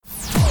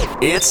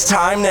It's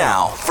time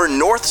now for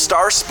North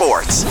Star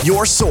Sports,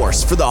 your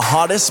source for the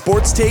hottest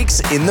sports takes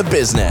in the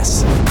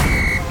business.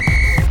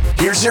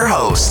 Here's your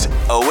host,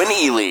 Owen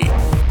Ely.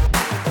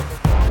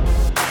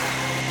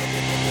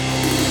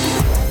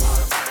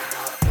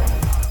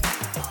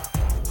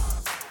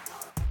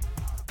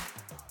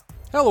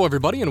 Hello,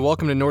 everybody, and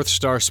welcome to North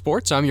Star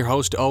Sports. I'm your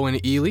host,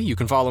 Owen Ely. You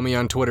can follow me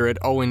on Twitter at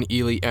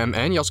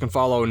OwenEelyMN. You also can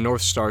follow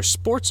North Star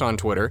Sports on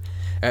Twitter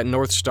at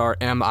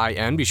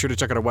northstarmin. Be sure to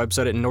check out our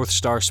website at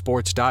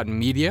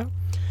northstarsports.media.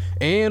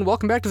 And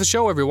welcome back to the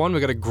show, everyone.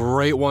 We got a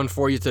great one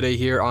for you today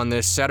here on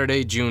this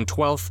Saturday, June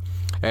 12th,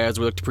 as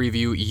we look to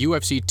preview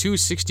UFC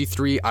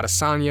 263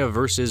 Adesanya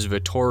versus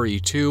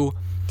Vettori 2.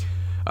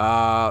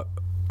 I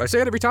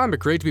say it every time, but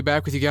great to be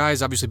back with you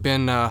guys. Obviously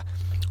been a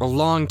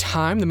long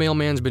time. The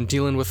mailman's been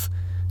dealing with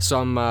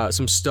some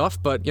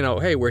stuff, but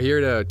hey, we're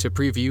here to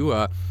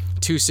preview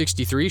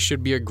 263.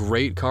 Should be a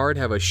great card.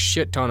 Have a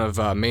shit ton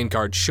of main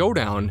card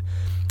showdown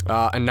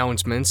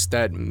announcements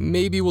that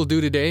maybe we'll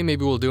do today,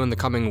 maybe we'll do in the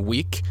coming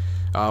week.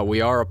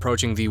 We are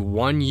approaching the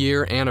 1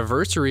 year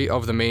anniversary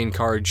of the main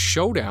card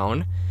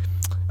showdown.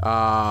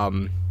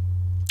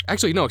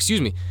 Actually, no, excuse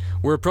me.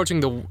 We're approaching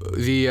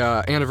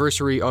the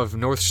anniversary of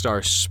North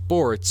Star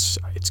Sports.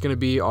 It's going to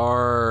be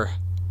our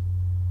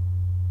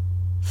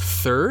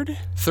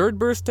third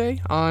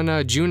birthday on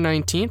June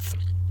 19th.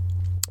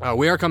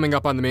 We are coming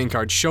up on the main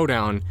card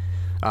showdown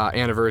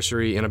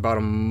anniversary in about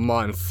a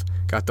month.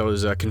 Got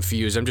those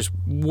confused. I'm just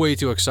way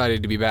too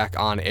excited to be back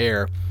on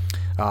air.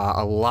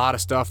 A lot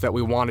of stuff that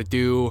we want to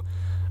do.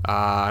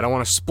 I don't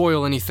want to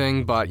spoil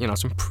anything, but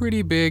some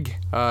pretty big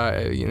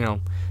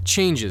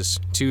changes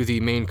to the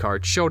main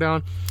card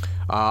showdown.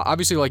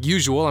 Obviously, like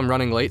usual, I'm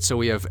running late, so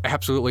we have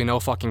absolutely no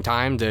fucking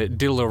time to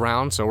diddle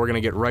around, so we're going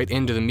to get right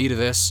into the meat of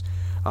this.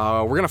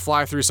 We're going to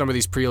fly through some of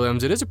these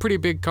prelims. It is a pretty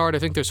big card. I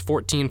think there's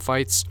 14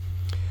 fights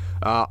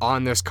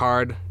on this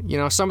card.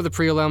 Some of the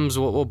prelims,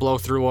 we'll blow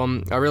through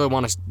them. I really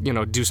want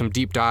to, do some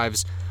deep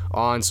dives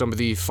on some of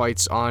the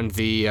fights on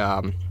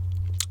the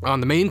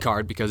main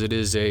card, because it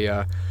is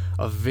a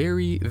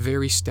very,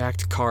 very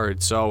stacked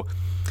card. So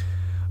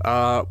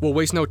we'll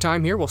waste no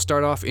time here. We'll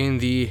start off in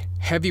the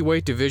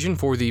heavyweight division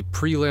for the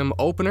prelim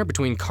opener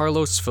between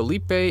Carlos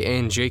Felipe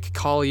and Jake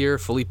Collier.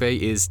 Felipe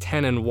is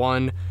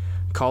 10-1.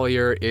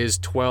 Collier is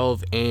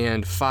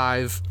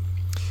 12-5.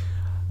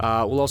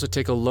 We'll also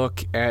take a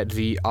look at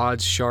the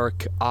Odds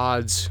Shark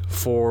odds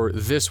for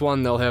this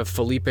one. They'll have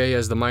Felipe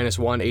as the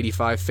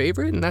 -185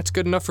 favorite, and that's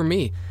good enough for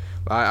me.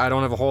 I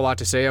don't have a whole lot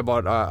to say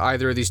about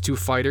either of these two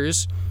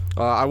fighters.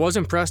 I was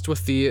impressed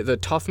with the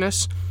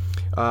toughness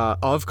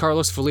of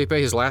Carlos Felipe.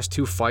 His last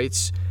two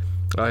fights,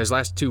 his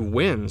last two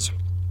wins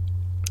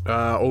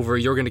over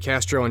Yorgan De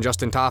Castro and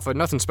Justin Tafa.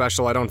 Nothing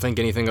special. I don't think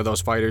anything of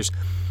those fighters.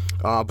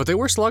 But they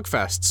were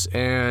slugfests,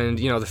 and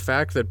the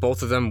fact that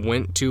both of them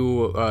went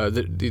to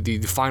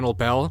the final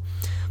bell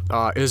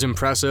is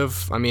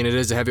impressive. I mean, it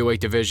is a heavyweight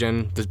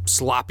division, the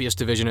sloppiest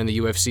division in the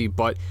UFC,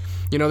 but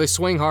they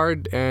swing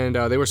hard, and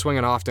they were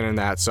swinging often in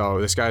that. So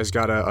this guy's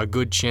got a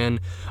good chin.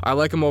 I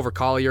like him over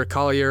Collier.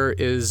 Collier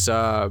is,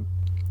 I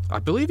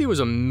believe he was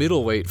a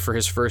middleweight for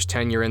his first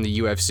tenure in the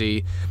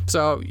UFC.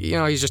 So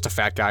he's just a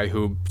fat guy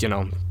who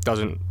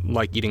doesn't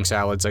like eating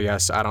salads. I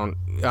guess I don't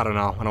know. I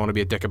don't want to be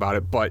a dick about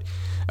it, but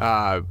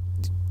I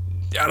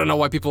don't know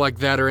why people like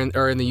that are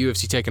in the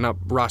UFC taking up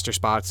roster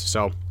spots.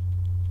 So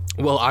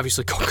we'll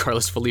obviously go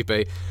Carlos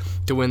Felipe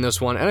to win this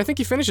one, and I think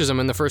he finishes him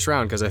in the first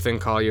round, because I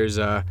think Collier's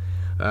not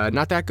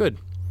that good.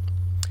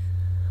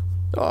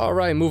 All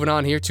right, moving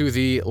on here to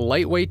the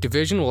lightweight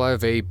division. We'll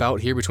have a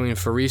bout here between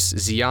Faris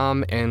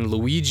Ziam and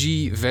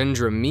Luigi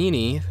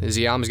Vendramini.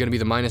 Ziam is going to be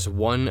the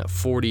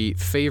 -140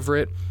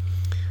 favorite.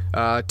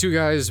 Two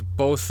guys,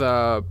 both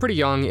pretty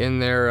young in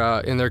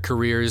their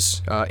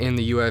careers in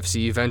the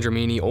UFC.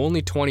 Vendramini,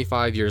 only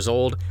 25 years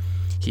old.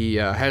 He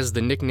has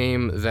the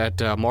nickname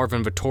that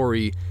Marvin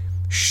Vettori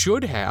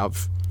should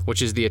have,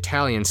 which is the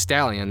Italian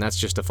Stallion. That's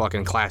just a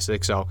fucking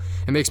classic, so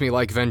it makes me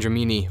like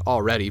Vendramini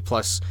already.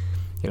 Plus,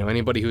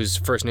 anybody whose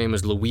first name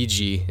is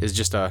Luigi is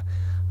just a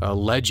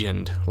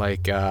legend.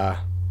 Like,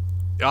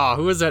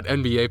 who is that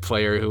NBA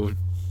player who,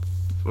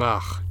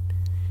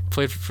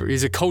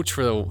 he's a coach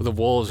for the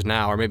Wolves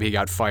now, or maybe he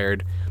got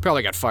fired.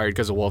 Probably got fired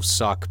because the Wolves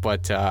suck,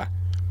 but, oh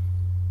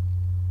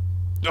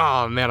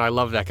man, I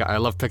love that guy. I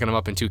love picking him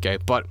up in 2K,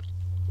 but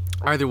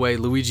either way,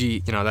 Luigi,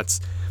 that's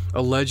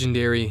a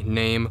legendary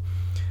name.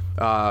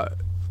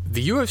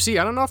 The UFC,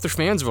 I don't know if they're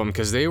fans of him,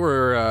 because they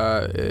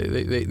were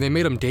they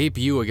made him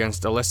debut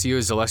against Alessio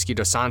Zaleski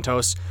dos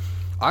Santos.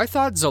 I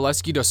thought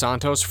Zaleski dos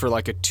Santos, for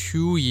like a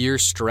 2-year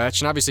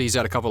stretch, and obviously he's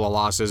had a couple of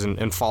losses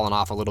and fallen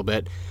off a little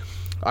bit,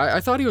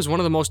 I thought he was one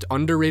of the most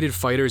underrated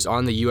fighters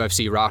on the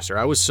UFC roster.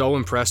 I was so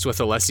impressed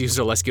with Alessio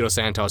Zaleski dos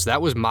Santos. That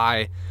was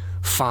my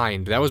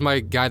find. That was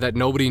my guy that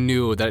nobody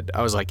knew, that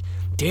I was like,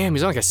 damn,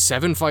 he's on like a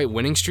 7-fight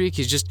winning streak.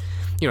 He's just,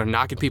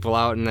 knocking people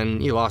out, and then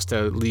he lost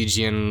to Li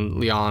Jian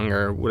Liang,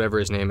 or whatever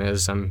his name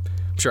is. I'm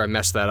sure I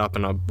messed that up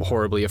in a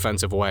horribly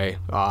offensive way.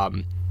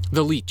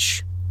 The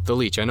Leech.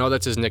 I know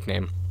that's his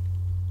nickname.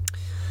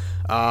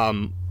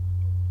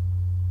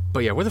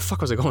 But yeah, where the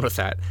fuck was I going with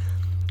that?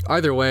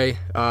 Either way,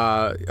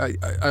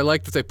 I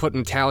like that they put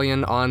an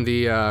Italian on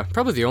the,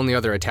 probably the only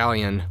other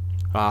Italian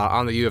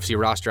on the UFC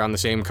roster on the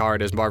same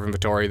card as Marvin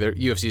Vettori. The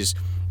UFC's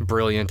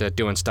brilliant at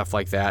doing stuff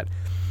like that.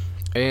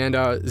 And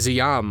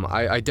Ziam,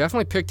 I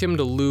definitely picked him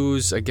to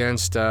lose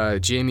against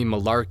Jamie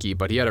Malarkey,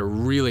 but he had a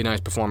really nice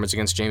performance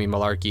against Jamie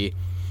Malarkey.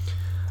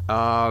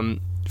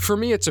 For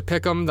me, it's a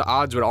pick'em. The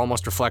odds would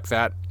almost reflect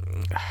that.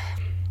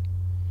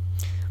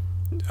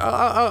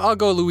 I'll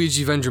go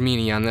Luigi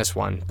Vendramini on this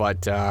one,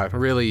 but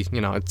really,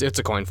 it's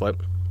a coin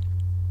flip.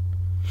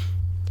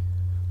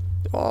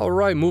 All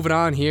right, moving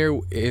on here.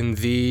 In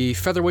the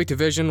featherweight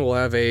division, we'll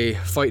have a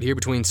fight here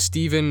between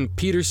Steven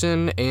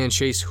Peterson and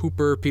Chase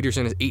Hooper.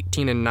 Peterson is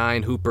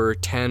 18-9, Hooper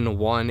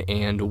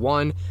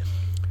 10-1-1.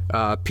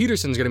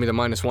 Peterson's going to be the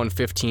minus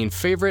 115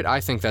 favorite.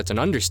 I think that's an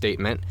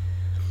understatement.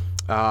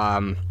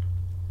 Not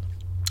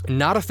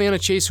a fan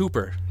of Chase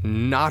Hooper.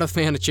 Not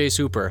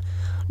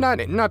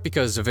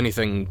because of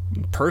anything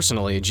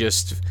personally,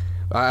 just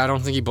I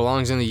don't think he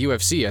belongs in the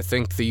UFC. I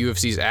think the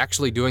UFC is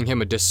actually doing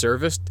him a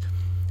disservice.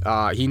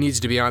 He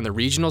needs to be on the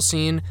regional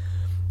scene.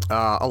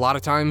 A lot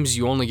of times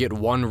you only get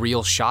one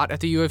real shot at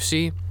the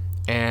UFC,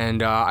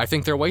 and I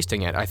think they're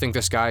wasting it. I think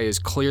this guy is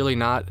clearly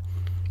not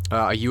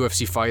a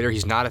UFC fighter.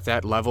 He's not at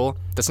that level.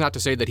 That's not to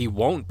say that he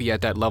won't be at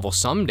that level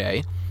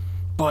someday,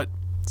 but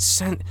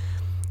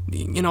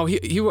he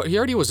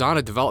already was on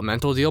a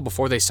developmental deal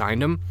before they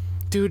signed him.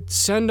 Dude,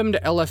 send him to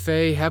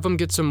LFA, have him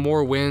get some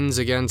more wins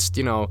against,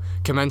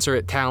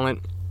 commensurate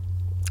talent,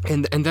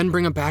 and then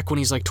bring him back when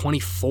he's like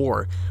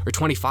 24 or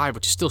 25,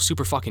 which is still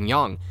super fucking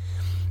young.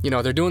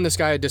 They're doing this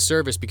guy a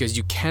disservice because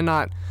you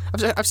cannot...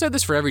 I've said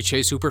this for every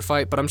Chase Hooper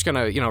fight, but I'm just going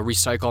to,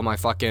 recycle my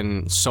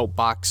fucking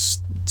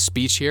soapbox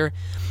speech here.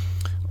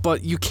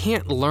 But you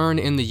can't learn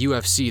in the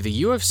UFC.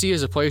 The UFC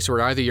is a place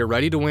where either you're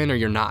ready to win or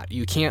you're not.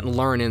 You can't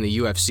learn in the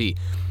UFC.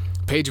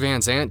 Paige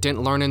Van Zandt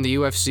didn't learn in the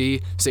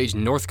UFC. Sage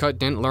Northcutt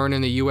didn't learn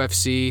in the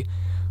UFC.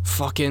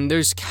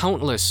 There's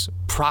countless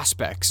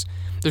prospects.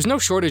 There's no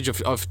shortage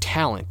of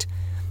talent.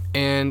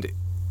 And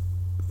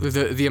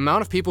the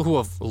amount of people who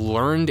have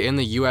learned in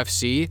the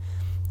UFC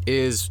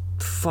is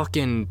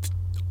fucking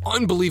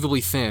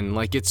unbelievably thin.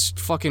 Like, it's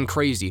fucking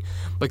crazy.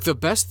 Like, the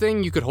best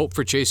thing you could hope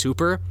for Chase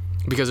Hooper,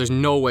 because there's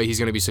no way he's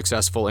going to be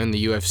successful in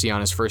the UFC on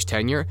his first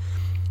tenure,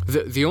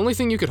 the only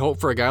thing you could hope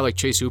for a guy like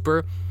Chase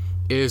Hooper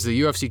is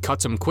the UFC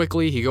cuts him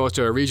quickly, he goes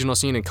to a regional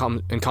scene and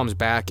comes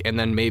back, and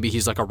then maybe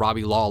he's like a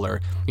Robbie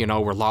Lawler,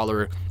 where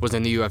Lawler was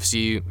in the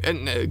UFC,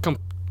 and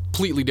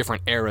completely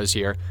different eras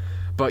here.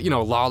 But,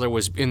 Lawler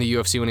was in the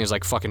UFC when he was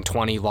like fucking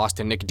 20, lost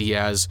to Nick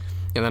Diaz,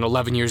 and then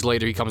 11 years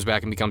later he comes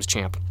back and becomes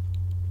champ.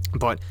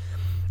 But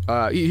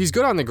he's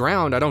good on the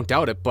ground, I don't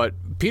doubt it, but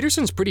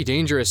Peterson's pretty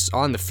dangerous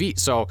on the feet,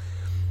 so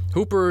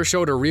Hooper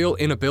showed a real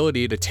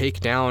inability to take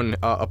down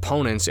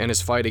opponents in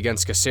his fight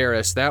against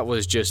Caceres. That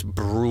was just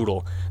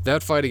brutal.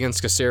 That fight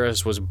against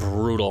Caceres was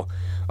brutal.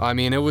 I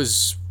mean, it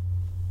was...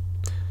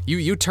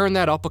 You turn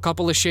that up a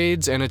couple of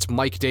shades, and it's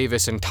Mike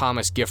Davis and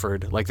Thomas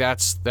Gifford. Like,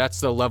 that's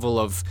the level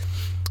of...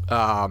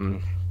 I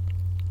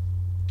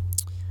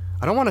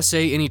don't want to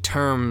say any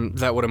term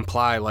that would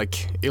imply,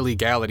 like,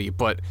 illegality,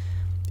 but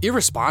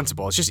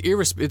irresponsible. It's just...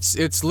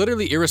 It's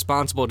literally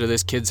irresponsible to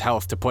this kid's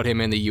health to put him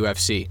in the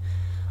UFC.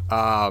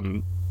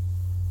 And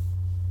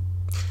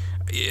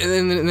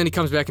then he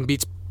comes back and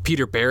beats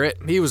Peter Barrett.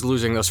 He was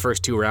losing those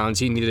first two rounds.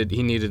 He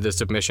needed the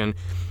submission.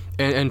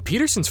 And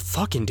Peterson's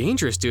fucking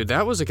dangerous, dude.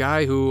 That was a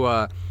guy who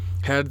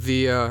had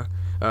the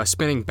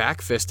spinning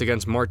back fist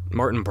against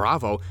Martin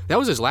Bravo. That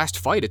was his last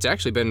fight. It's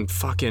actually been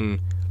fucking...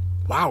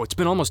 Wow, it's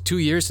been almost 2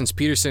 years since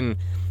Peterson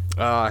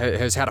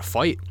has had a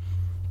fight.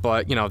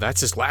 But,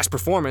 that's his last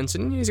performance,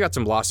 and he's got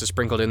some losses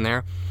sprinkled in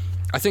there.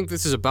 I think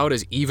this is about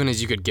as even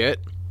as you could get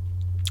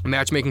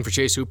matchmaking for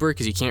Chase Hooper,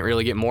 because you can't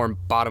really get more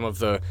bottom of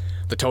the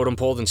totem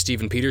pole than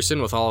Steven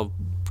Peterson, with all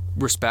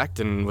respect,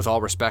 and with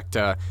all respect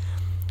the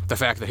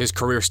fact that his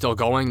career is still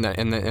going,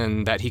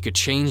 and that he could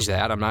change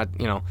that. I'm not,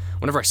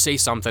 whenever I say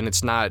something,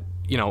 it's not,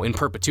 in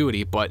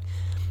perpetuity, but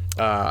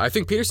I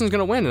think Peterson's going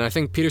to win, and I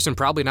think Peterson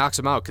probably knocks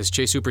him out, because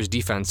Chase Hooper's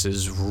defense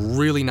is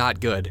really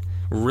not good.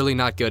 Really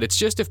not good. It's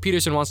just if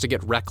Peterson wants to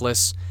get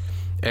reckless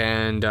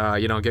and,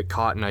 get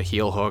caught in a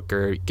heel hook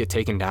or get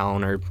taken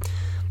down or,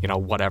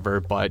 whatever,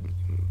 but...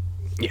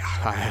 Yeah,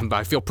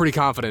 I feel pretty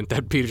confident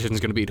that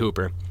Peterson's going to beat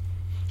Hooper.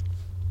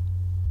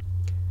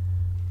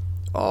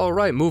 All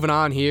right, moving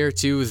on here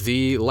to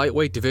the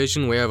lightweight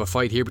division. We have a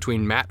fight here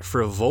between Matt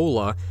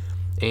Frivola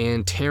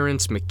and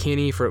Terrence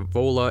McKinney.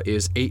 Frivola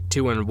is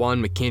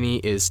 8-2-1. McKinney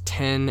is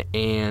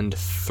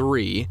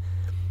 10-3.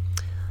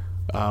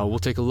 We'll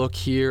take a look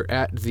here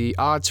at the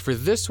odds for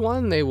this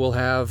one. They will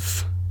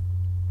have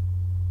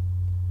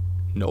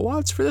no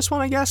odds for this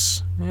one, I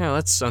guess. Yeah,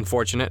 that's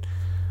unfortunate.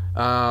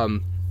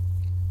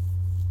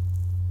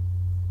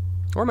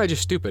 Or am I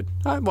just stupid?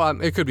 Well,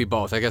 it could be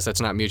both. I guess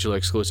that's not mutually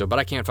exclusive, but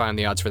I can't find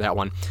the odds for that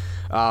one.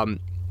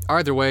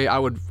 Either way, I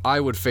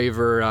would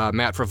favor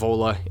Matt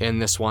Frivola in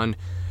this one.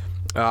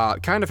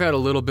 kind of had a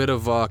little bit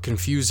of a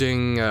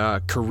confusing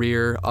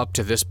career up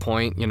to this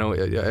point,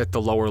 at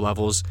the lower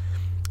levels.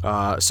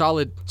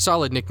 Solid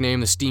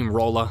nickname, the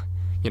Steamroller.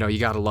 You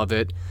gotta love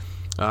it.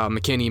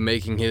 McKinney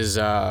making his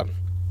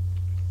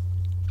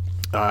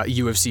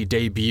UFC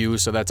debut,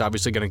 so that's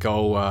obviously gonna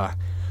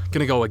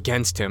go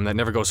against him. That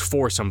never goes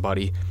for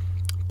somebody.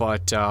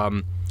 But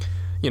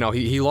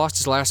he lost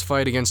his last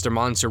fight against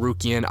Arman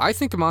Tsarukyan. I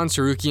think Arman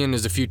Tsarukyan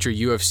is the future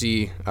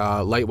UFC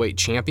lightweight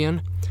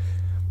champion.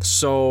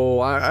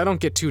 So I don't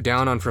get too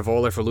down on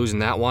Frevola for losing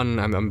that one.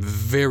 I'm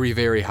very,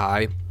 very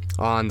high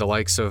on the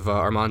likes of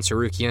Arman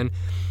Tsarukyan.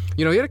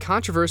 He had a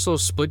controversial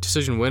split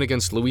decision win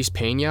against Luis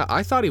Pena.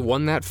 I thought he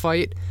won that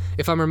fight,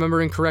 if I'm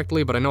remembering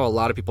correctly, but I know a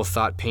lot of people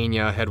thought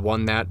Pena had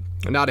won that.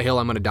 Not a hill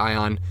I'm going to die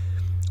on.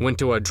 Went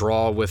to a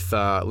draw with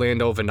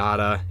Lando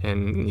Venata,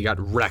 and he got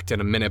wrecked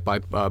in a minute by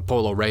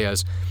Polo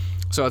Reyes.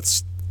 So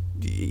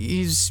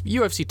he's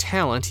UFC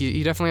talent.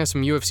 He definitely has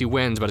some UFC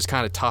wins, but it's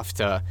kind of tough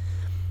to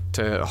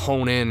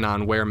hone in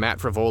on where Matt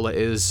Frevola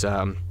is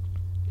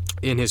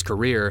in his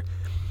career.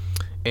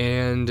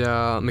 And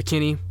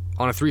McKinney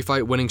on a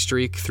 3-fight winning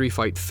streak,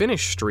 3-fight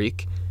finish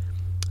streak.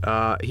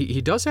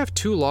 He does have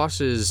 2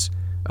 losses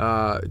to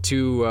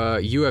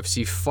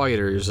UFC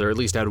fighters, or at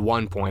least at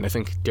one point. I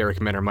think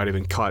Derek Minner might have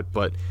been cut,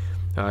 but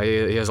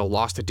he has a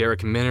loss to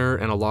Derek Minner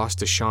and a loss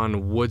to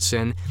Sean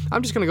Woodson.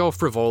 I'm just going to go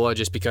Frevola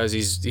just because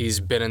he's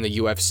been in the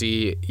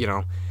UFC,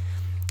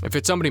 If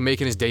it's somebody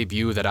making his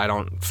debut that I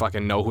don't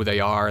fucking know who they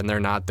are and they're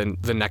not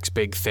the next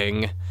big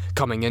thing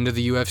coming into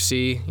the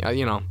UFC,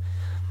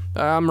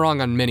 I'm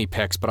wrong on many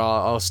picks, but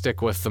I'll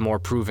stick with the more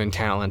proven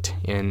talent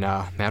in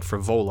Matt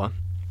Frevola.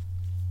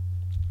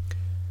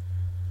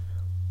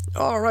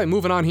 All right,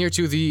 moving on here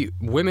to the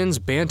women's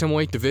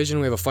bantamweight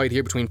division. We have a fight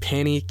here between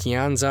Pannie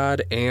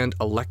Kianzad and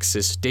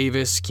Alexis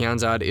Davis.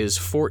 Kianzad is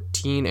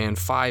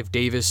 14-5.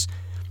 Davis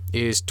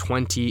is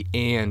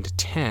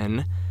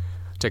 20-10.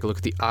 Take a look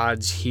at the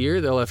odds here.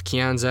 They'll have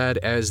Kianzad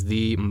as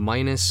the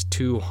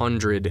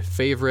 -200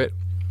 favorite.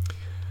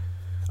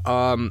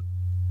 I'm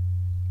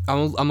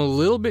a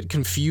little bit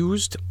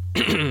confused.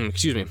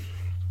 Excuse me.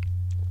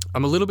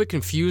 I'm a little bit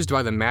confused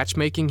by the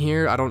matchmaking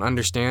here. I don't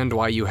understand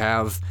why you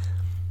have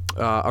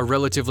a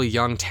relatively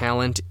young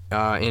talent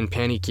in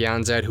Pannie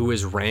Kianzad who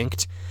is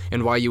ranked,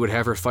 and why you would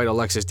have her fight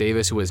Alexis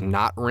Davis, who is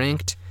not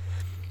ranked.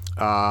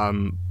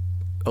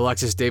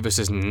 Alexis Davis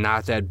is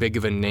not that big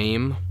of a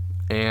name,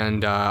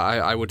 and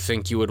I would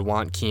think you would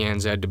want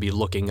Kianzad to be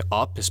looking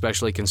up,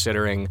 especially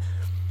considering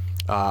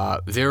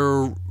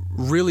there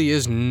really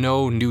is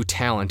no new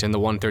talent in the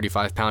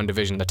 135-pound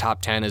division. The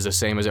top 10 is the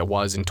same as it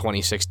was in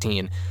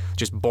 2016,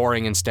 just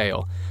boring and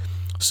stale.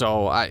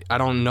 So I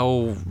don't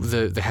know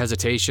the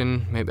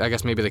hesitation. I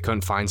guess maybe they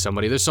couldn't find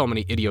somebody. There's so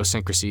many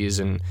idiosyncrasies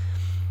and,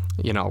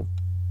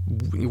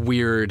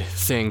 weird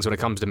things when it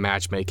comes to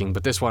matchmaking.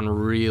 But this one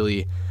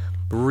really,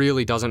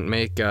 really doesn't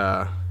make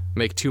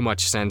too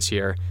much sense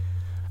here.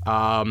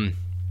 I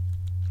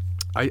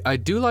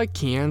do like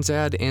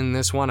Kianzad in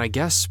this one. I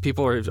guess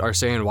people are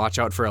saying watch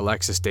out for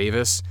Alexis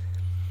Davis.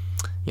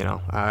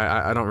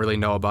 I don't really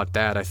know about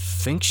that. I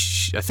think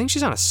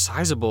she's on a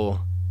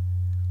sizable...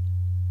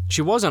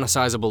 She was on a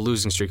sizable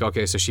losing streak.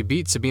 Okay, so she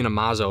beat Sabina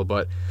Mazo,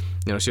 but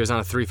she was on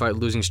a 3-fight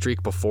losing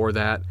streak before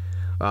that.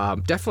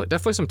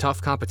 Definitely some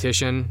tough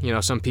competition.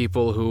 Some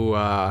people who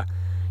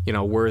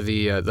were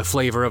the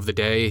flavor of the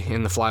day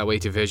in the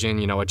flyweight division.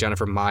 A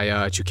Jennifer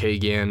Maia, a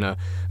Chukagian,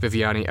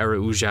 Viviane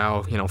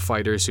Araújo.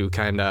 Fighters who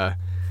kind of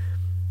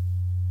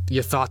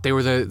you thought they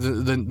were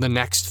the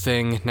next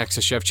thing next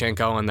to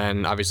Shevchenko, and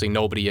then obviously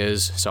nobody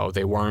is, so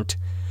they weren't.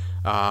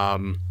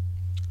 I'm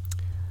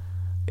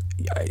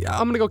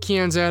going to go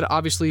Kianzad,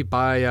 obviously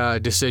by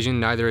decision.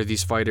 Neither of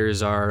these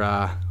fighters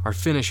are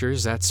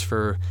finishers, that's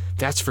for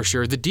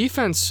sure. The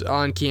defense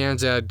on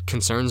Kianzad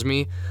concerns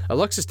me.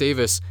 Alexis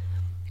Davis,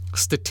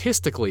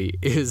 statistically,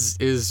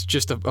 is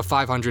just a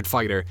 500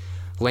 fighter.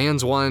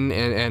 Lands one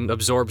and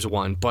absorbs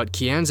one, but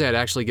Kianzad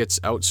actually gets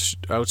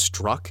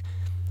outstruck.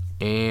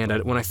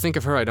 And when I think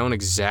of her, I don't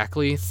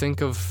exactly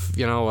think of,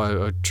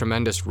 a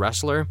tremendous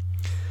wrestler.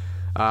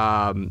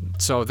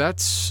 So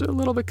that's a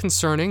little bit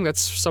concerning. That's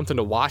something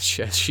to watch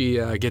as she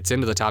gets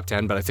into the top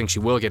 10, but I think she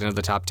will get into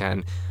the top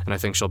 10, and I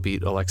think she'll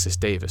beat Alexis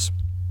Davis.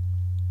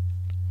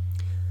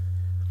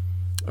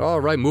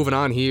 All right, moving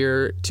on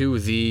here to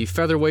the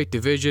featherweight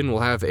division. We'll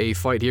have a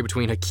fight here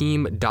between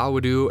Hakeem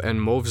Dawodu and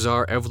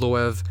Movsar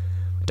Evloev.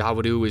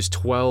 Dawodu is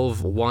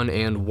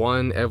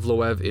 12-1-1.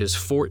 Evloev is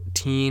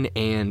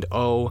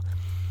 14-0.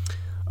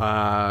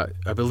 I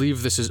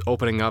believe this is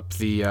opening up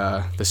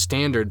the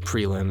standard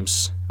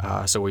prelims.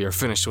 So we are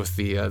finished with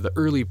the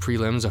early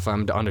prelims, if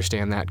I'm to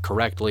understand that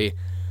correctly.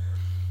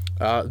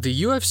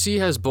 The UFC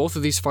has both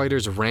of these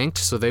fighters ranked,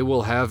 so they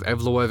will have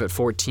Evloev at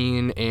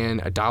 14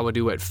 and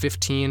Dawodu at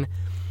 15.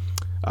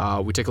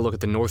 We take a look at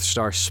the North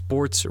Star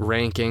Sports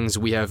rankings.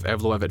 We have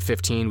Evloev at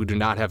 15. We do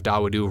not have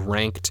Dawodu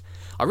ranked.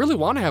 I really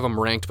want to have him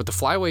ranked, but the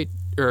featherweight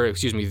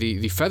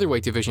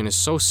division is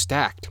so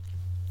stacked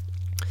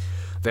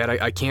that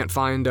I can't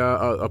find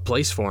a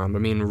place for him. I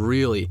mean,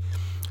 really.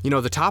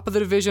 The top of the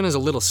division is a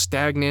little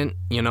stagnant.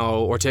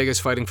 Ortega's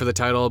fighting for the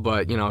title,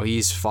 but,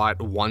 he's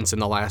fought once in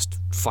the last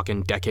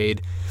fucking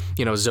decade.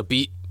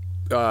 Zabit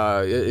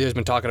has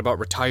been talking about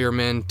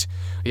retirement.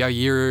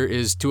 Yair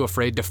is too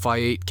afraid to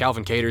fight.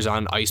 Calvin Kattar's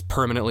on ice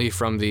permanently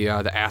from the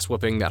ass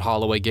whooping that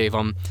Holloway gave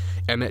him.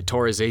 Emmett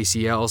tore his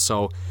ACL,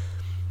 so...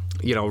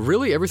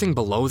 really everything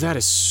below that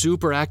is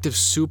super active,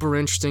 super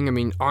interesting. I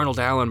mean, Arnold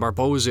Allen,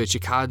 Barboza,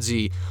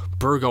 Chikadze,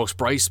 Burgos,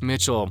 Bryce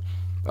Mitchell.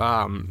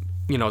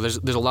 There's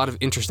a lot of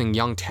interesting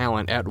young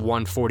talent at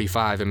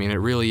 145. I mean, it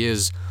really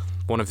is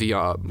one of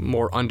the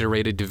more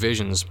underrated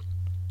divisions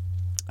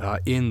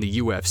in the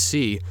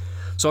UFC.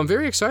 So I'm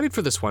very excited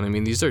for this one. I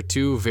mean, these are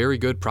two very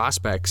good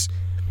prospects.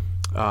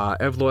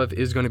 Evloev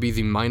is going to be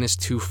the minus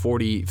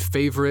 240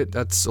 favorite.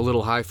 That's a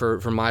little high for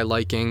my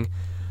liking.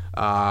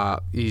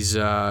 He's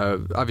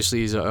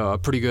a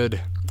pretty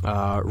good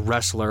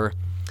wrestler,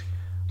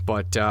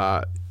 but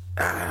I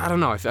don't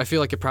know. I feel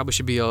like it probably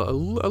should be a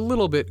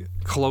little bit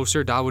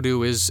closer.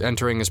 Dawodu is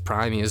entering his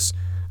prime. He is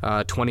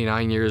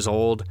 29 years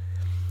old.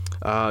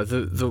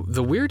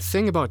 The weird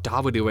thing about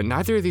Dawodu, and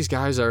neither of these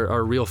guys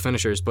are real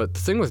finishers, but the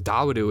thing with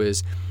Dawodu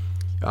is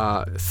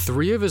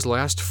 3 of his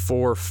last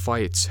 4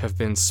 fights have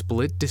been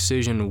split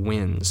decision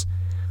wins.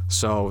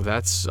 So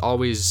that's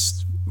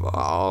always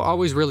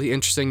really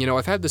interesting.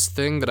 I've had this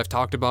thing that I've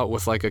talked about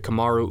with like a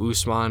Kamaru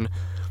Usman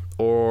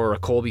or a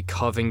Colby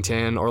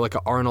Covington or like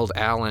a Arnold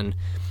Allen.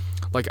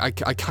 Like I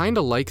kind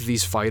of like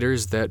these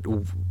fighters that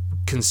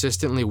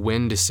consistently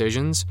win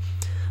decisions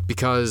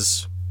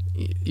because,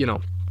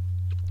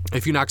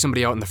 if you knock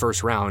somebody out in the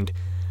first round,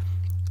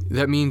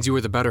 that means you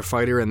were the better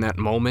fighter in that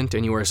moment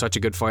and you were such a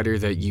good fighter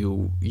that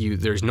you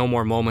there's no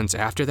more moments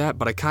after that.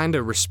 But I kind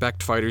of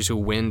respect fighters who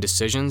win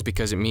decisions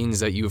because it means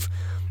that you've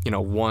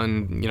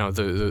won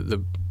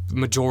the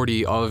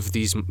majority of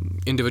these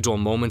individual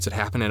moments that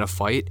happen in a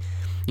fight.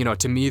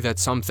 To me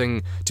that's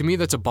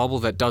a bubble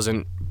that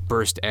doesn't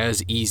burst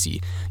as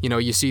easy.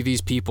 You see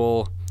these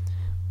people,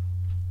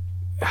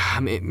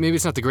 maybe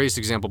it's not the greatest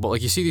example, but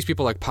like you see these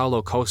people like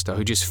Paulo Costa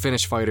who just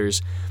finish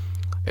fighters.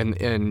 And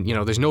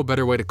there's no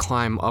better way to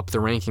climb up the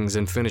rankings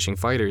than finishing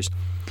fighters.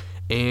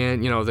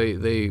 And,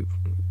 they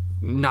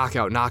knock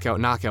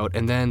out,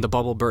 and then the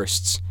bubble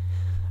bursts.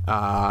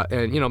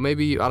 And,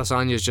 maybe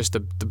Adesanya is just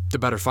the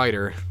better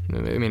fighter. I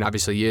mean,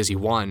 obviously he is, he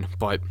won.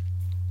 But,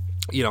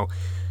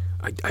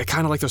 I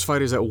kind of like those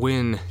fighters that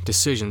win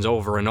decisions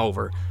over and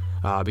over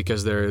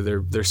because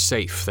they're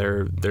safe.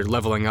 They're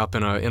leveling up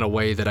in a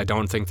way that I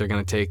don't think they're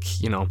going to take,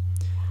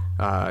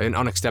 an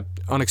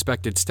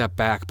unexpected step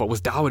back. But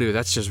with Dawodu,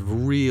 that's just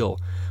real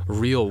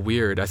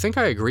weird. I think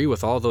I agree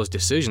with all those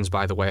decisions,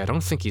 by the way. I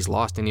don't think he's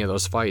lost any of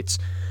those fights,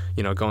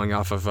 going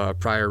off of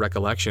prior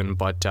recollection.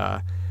 But,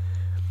 and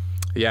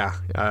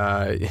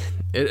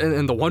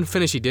the one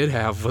finish he did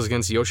have was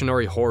against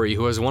Yoshinori Horii,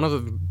 who is one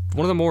of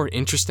the more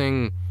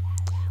interesting...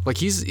 Like,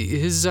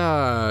 his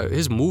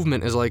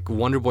movement is like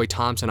Wonderboy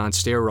Thompson on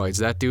steroids.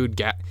 That dude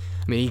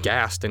he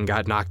gassed and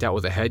got knocked out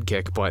with a head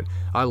kick, but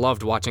I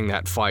loved watching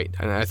that fight.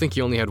 And I think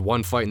he only had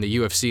one fight in the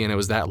UFC, and it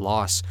was that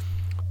loss.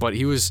 But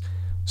he was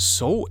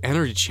so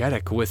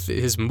energetic with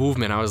his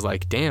movement. I was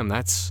like, damn,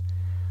 that's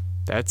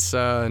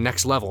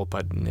next level.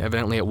 But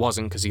evidently it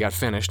wasn't because he got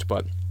finished.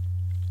 But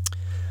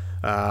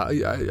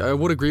I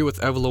would agree with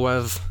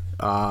Evloev,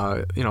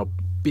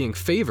 being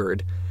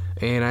favored,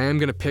 and I am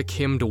going to pick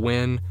him to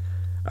win.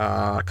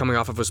 Coming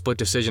off of a split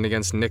decision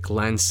against Nick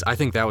Lentz. I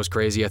think that was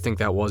crazy. I think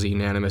that was a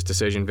unanimous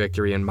decision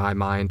victory in my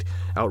mind.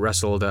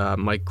 Out-wrestled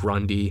Mike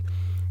Grundy,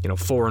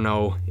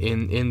 4-0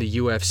 in the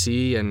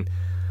UFC. And,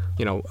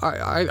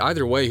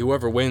 either way,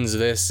 whoever wins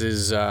this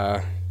is,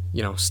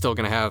 still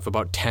going to have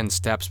about 10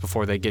 steps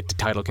before they get to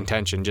title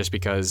contention just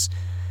because,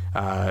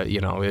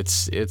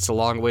 it's a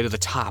long way to the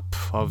top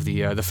of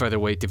the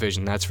featherweight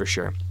division, that's for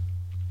sure.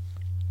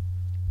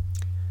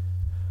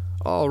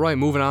 All right,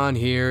 moving on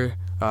here.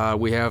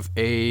 We have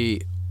a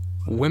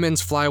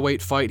women's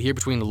flyweight fight here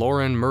between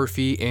Lauren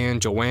Murphy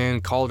and Joanne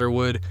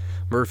Calderwood.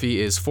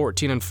 Murphy is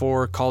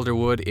 14-4.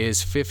 Calderwood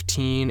is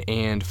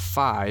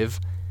 15-5.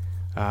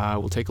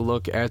 We'll take a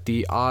look at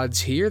the odds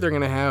here. They're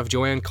going to have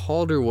Joanne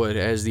Calderwood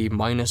as the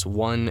minus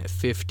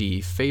 150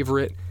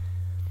 favorite.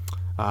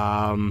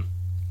 We'll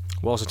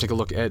also take a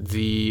look at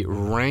the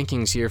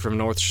rankings here from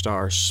North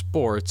Star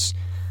Sports.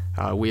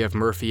 We have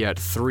Murphy at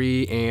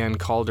 3 and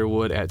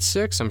Calderwood at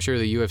 6. I'm sure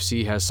the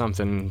UFC has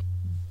something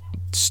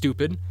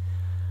stupid.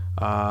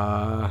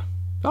 I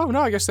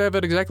guess they have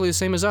it exactly the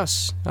same as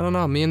us. I don't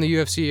know. Me and the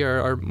UFC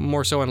are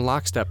more so in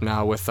lockstep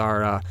now with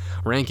our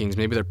rankings.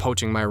 Maybe they're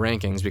poaching my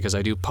rankings because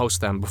I do post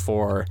them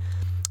before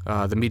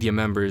the media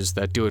members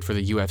that do it for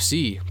the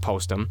UFC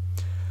post them.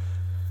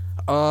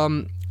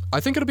 I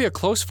think it'll be a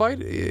close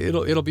fight.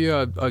 It'll be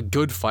a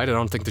good fight. I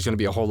don't think there's going to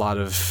be a whole lot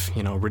of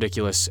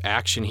ridiculous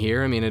action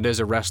here. I mean, it is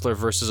a wrestler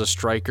versus a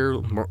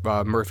striker.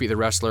 Murphy the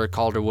wrestler,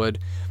 Calderwood,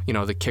 the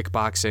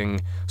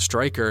kickboxing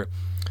striker.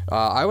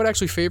 I would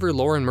actually favor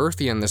Lauren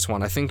Murphy in this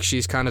one. I think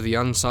she's kind of the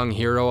unsung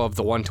hero of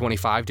the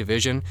 125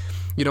 division.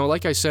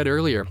 Like I said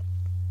earlier,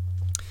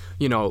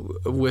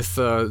 with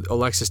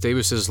Alexis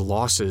Davis's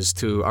losses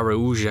to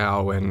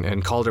Araujo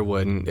and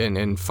Calderwood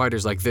and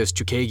fighters like this,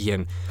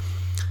 Chukagian,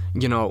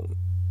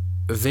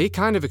 they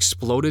kind of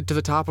exploded to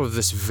the top of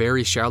this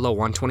very shallow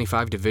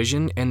 125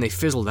 division, and they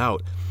fizzled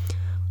out.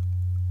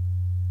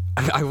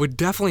 I would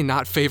definitely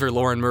not favor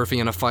Lauren Murphy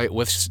in a fight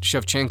with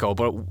Shevchenko,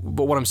 but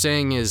what I'm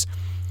saying is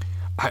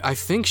I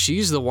think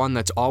she's the one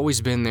that's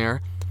always been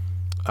there,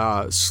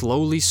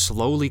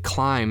 slowly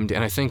climbed,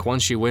 and I think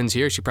once she wins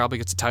here, she probably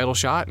gets a title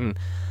shot, and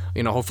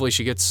hopefully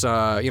she gets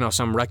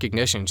some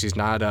recognition. She's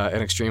not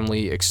an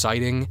extremely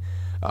exciting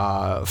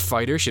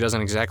fighter. She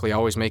doesn't exactly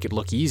always make it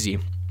look easy,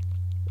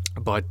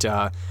 but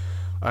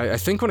I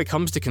think when it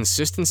comes to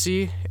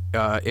consistency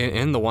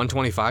in the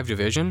 125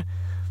 division,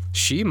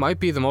 she might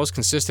be the most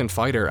consistent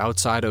fighter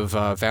outside of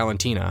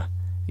Valentina.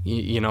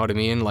 You know what I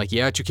mean? Like,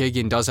 yeah,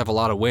 Chukagian does have a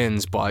lot of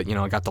wins, but,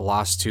 got the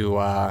loss to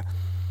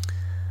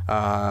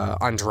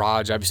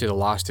Andrade, obviously the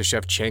loss to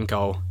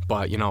Shevchenko.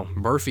 But,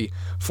 Murphy,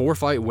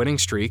 4-fight winning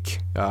streak.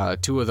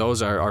 2 of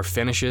those are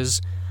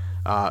finishes.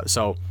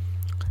 So,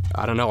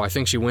 I don't know. I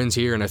think she wins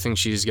here, and I think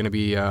she's going to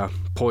be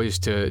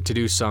poised to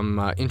do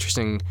some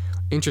interesting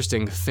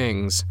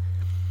things.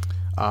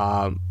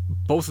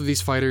 Both of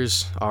these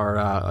fighters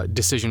are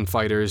decision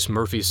fighters.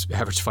 Murphy's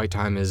average fight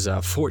time is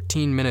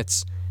 14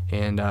 minutes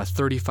and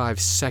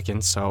 35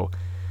 seconds, so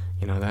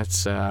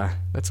that's a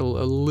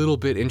little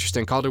bit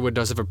interesting. Calderwood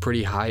does have a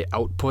pretty high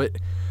output.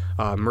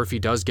 Murphy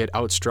does get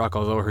outstruck,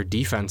 although her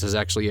defense is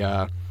actually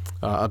a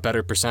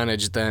better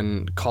percentage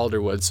than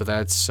Calderwood, so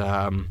that's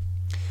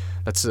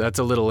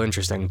a little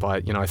interesting.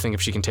 But I think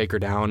if she can take her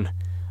down,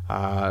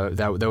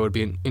 that would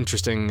be an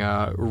interesting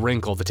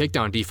wrinkle. The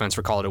takedown defense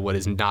for Calderwood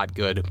is not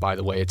good, by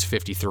the way. It's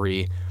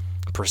 53%,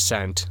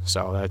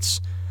 so it's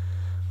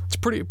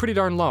pretty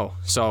darn low.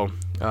 So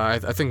I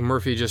think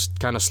Murphy just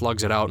kind of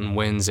slugs it out and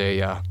wins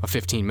a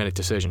 15-minute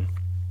decision.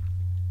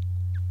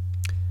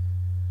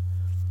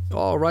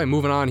 All right,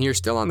 moving on here.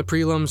 Still on the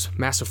prelims.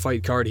 Massive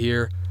fight card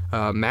here.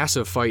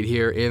 Massive fight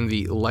here in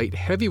the light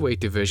heavyweight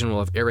division. We'll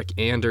have Eric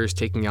Anders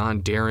taking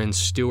on Darren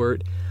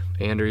Stewart.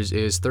 Anders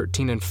is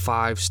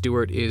 13-5.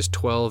 Stewart is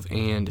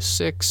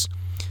 12-6.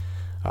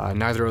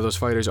 Neither of those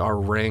fighters are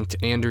ranked.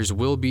 Anders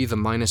will be the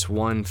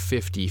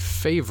 -150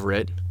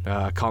 favorite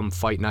come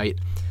fight night.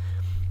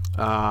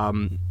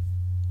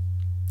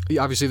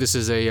 Obviously, this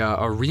is a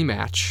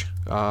rematch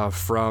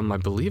from, I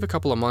believe, a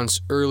couple of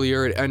months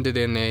earlier. It ended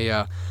in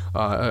a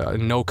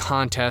no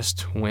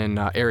contest when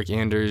Eric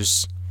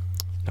Anders.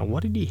 Now,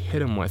 what did he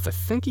hit him with? I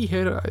think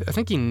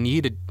he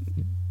needed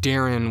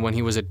Darren when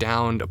he was a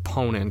downed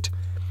opponent.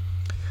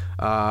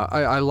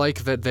 I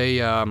like that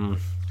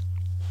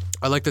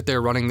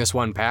they're running this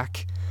one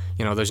back.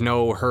 There's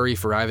no hurry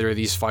for either of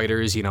these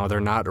fighters. They're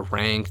not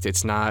ranked.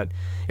 It's not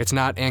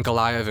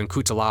Ankalaev and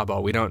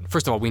Kutalaba.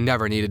 First of all, we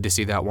never needed to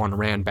see that one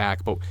ran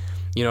back, but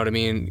you know what I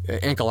mean?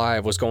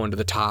 Ankalaev was going to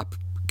the top.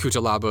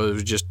 Kutalaba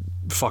was just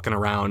fucking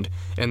around,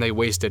 and they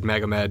wasted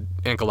Magomed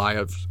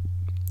Ankalaev.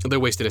 They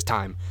wasted his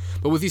time.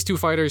 But with these two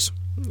fighters,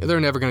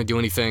 they're never going to do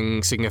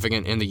anything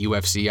significant in the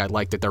UFC. I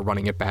like that they're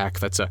running it back.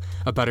 That's a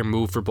better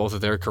move for both of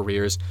their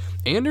careers.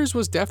 Anders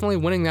was definitely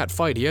winning that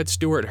fight. He had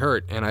Stewart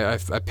hurt, and I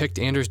picked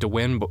Anders to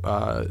win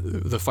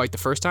the fight the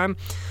first time.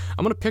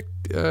 I'm going to pick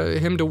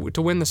him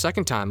to win the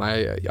second time.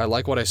 I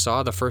like what I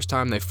saw the first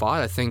time they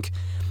fought. I think,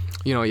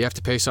 you have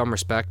to pay some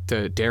respect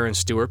to Darren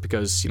Stewart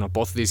because,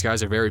 both of these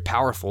guys are very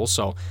powerful.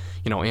 So,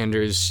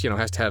 Anders,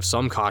 has to have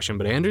some caution.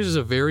 But Anders is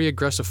a very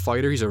aggressive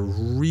fighter. He's a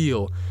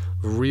real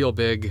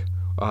big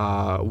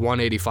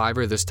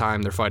 185er. This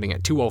time they're fighting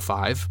at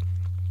 205.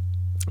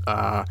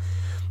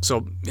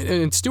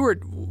 And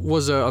Stewart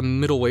was a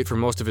middleweight for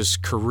most of his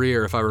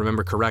career, if I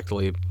remember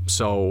correctly.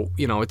 So,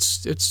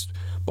 it's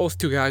both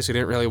two guys who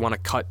didn't really want to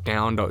cut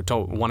down to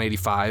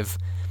 185.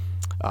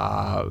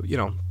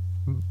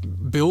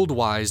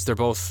 Build-wise, they're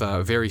both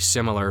very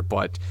similar,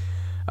 but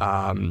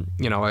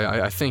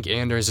I think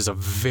Anders is a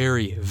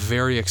very,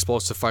 very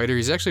explosive fighter.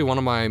 He's actually one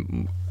of my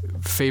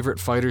favorite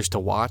fighters to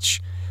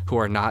watch who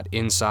are not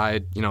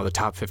inside, the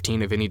top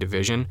 15 of any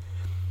division.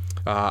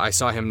 I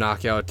saw him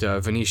knock out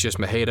Vinicius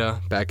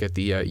Mejida back at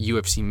the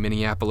UFC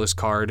Minneapolis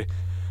card.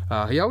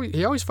 He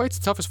always fights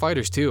the toughest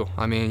fighters too.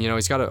 I mean,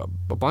 he's got a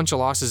bunch of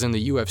losses in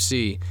the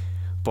UFC,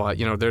 but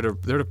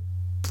they're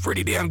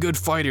pretty damn good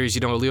fighters.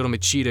 Lyoto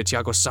Machida,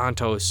 Thiago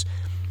Santos,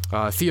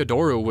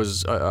 Theodorou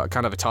was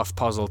kind of a tough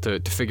puzzle to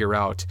figure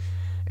out,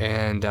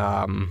 and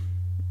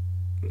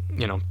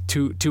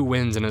two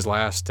wins in his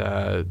last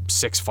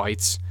 6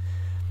 fights.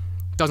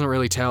 Doesn't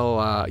really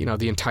tell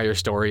the entire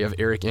story of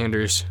Eric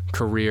Anders'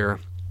 career.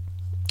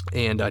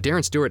 And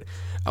Darren Stewart,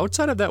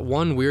 outside of that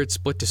one weird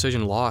split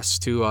decision loss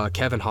to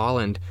Kevin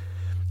Holland,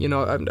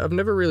 I've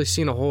never really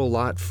seen a whole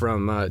lot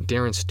from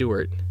Darren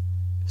Stewart.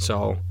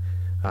 So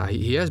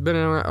he has been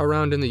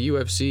around in the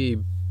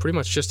UFC pretty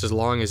much just as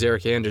long as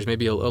Eric Anders,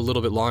 maybe a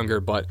little bit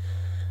longer, but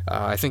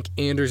I think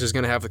Anders is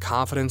going to have the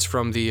confidence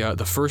from the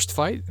first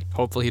fight.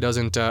 Hopefully he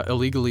doesn't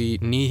illegally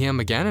knee him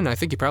again, and I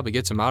think he probably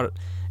gets him out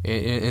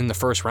in the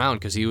first round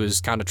because he was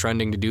kind of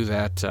trending to do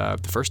that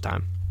the first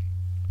time.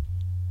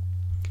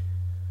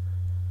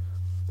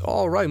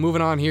 All right,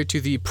 moving on here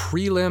to the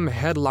prelim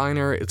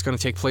headliner. It's going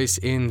to take place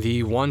in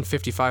the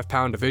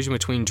 155-pound division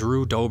between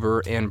Drew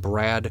Dober and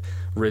Brad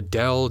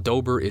Riddell.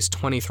 Dober is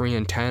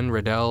 23-10.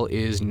 Riddell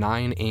is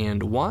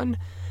 9-1.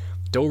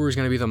 Dober is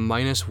going to be the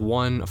minus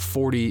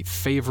 140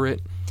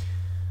 favorite.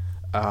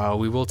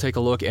 We will take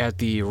a look at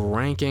the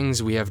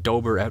rankings. We have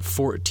Dober at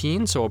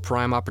 14, so a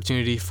prime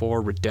opportunity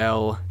for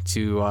Riddell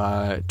to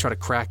try to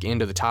crack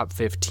into the top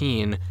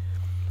 15.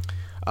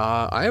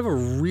 I have a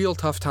real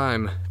tough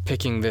time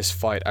picking this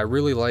fight. I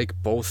really like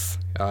both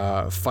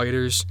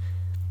fighters.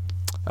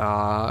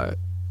 I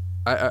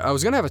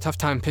was going to have a tough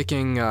time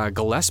picking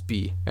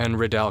Gillespie and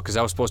Riddell because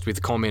that was supposed to be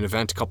the co-main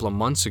event a couple of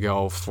months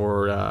ago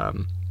for, I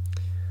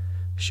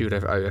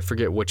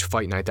forget which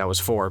fight night that was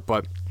for,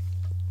 but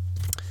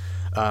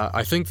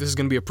I think this is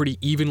going to be a pretty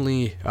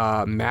evenly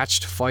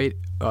matched fight.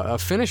 A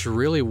finish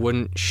really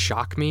wouldn't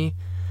shock me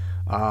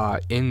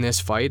in this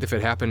fight if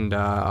it happened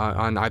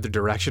on either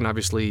direction.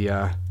 Obviously,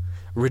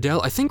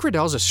 Riddell, I think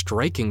Riddell's a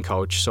striking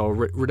coach, so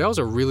Riddell's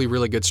a really,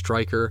 really good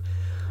striker.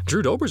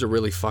 Drew Dober's a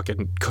really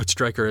fucking good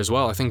striker as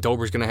well. I think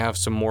Dober's going to have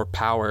some more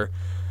power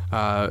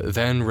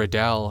than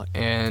Riddell.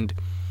 And,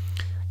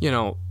 you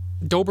know,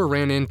 Dober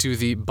ran into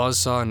the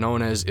buzzsaw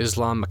known as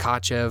Islam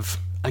Makhachev.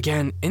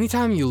 Again,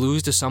 anytime you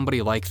lose to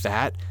somebody like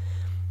that,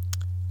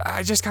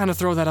 I just kind of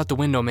throw that out the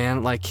window,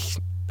 man. Like,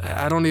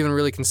 I don't even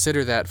really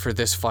consider that for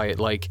this fight.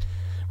 Like,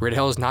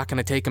 Riddell's not going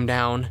to take him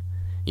down.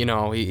 You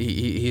know,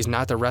 he's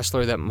not the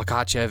wrestler that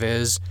Makhachev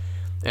is.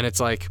 And it's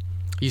like,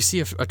 you see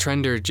a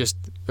trender just,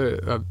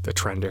 a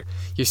trender.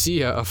 You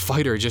see a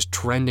fighter just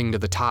trending to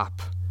the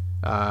top.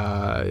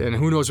 And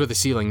who knows where the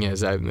ceiling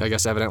is. I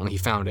guess evidently he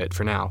found it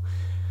for now.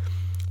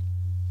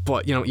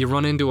 But, you know, you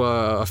run into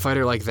a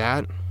fighter like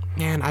that,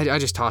 man, I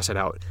just toss it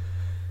out.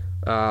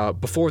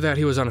 Before that,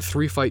 he was on a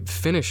 3-fight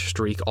finish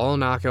streak, all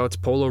knockouts.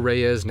 Polo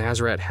Reyes,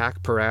 Nasrat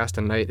Haqparast,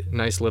 a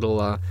nice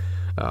little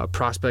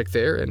prospect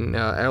there. And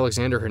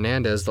Alexander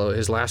Hernandez,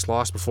 his last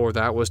loss before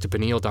that was to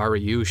Beneil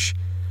Dariush.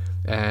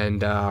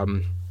 And I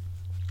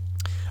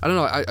don't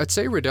know, I'd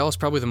say Riddell is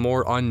probably the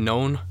more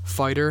unknown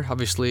fighter.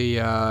 Obviously,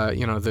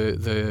 you know,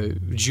 the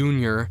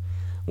junior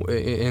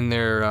in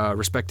their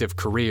respective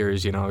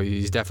careers, you know,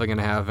 he's definitely going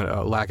to have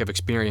a lack of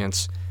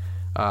experience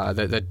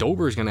that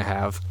Dober is going to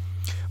have.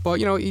 But,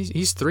 you know,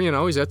 he's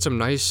 3-0. He's had some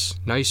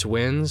nice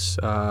wins.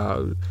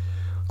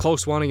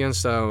 Close one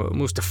against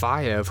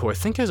Mustafayev, who I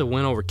think has a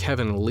win over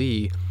Kevin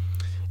Lee.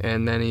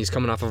 And then he's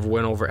coming off of a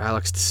win over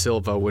Alex De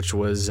Silva, which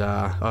was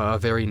a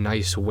very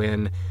nice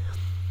win.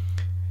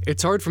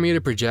 It's hard for me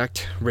to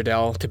project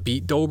Riddell to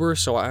beat Dober,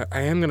 so I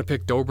am going to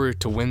pick Dober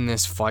to win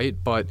this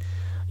fight. But,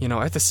 you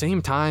know, at the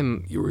same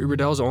time,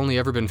 Riddell's only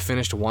ever been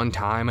finished one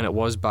time, and it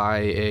was by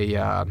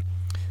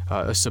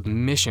a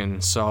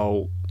submission.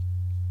 So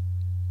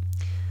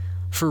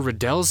for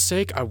Riddell's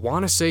sake, I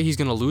want to say he's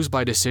going to lose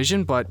by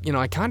decision, but, you know,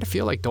 I kind of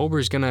feel like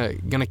Dober's gonna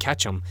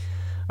catch him,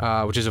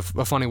 which is a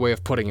funny way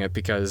of putting it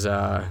because,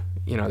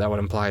 you know, that would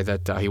imply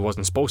that he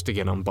wasn't supposed to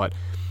get him. But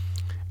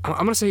I'm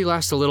going to say he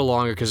lasts a little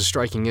longer because the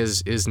striking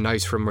is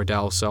nice from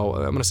Riddell. So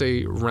I'm going to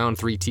say round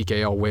 3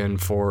 TKO win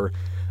for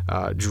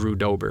Drew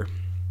Dober.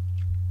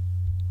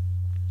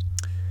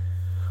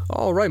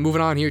 All right,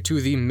 moving on here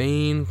to the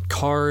main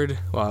card.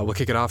 We'll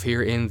kick it off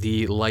here in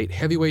the light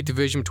heavyweight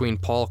division between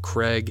Paul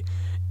Craig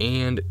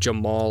and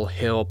Jamal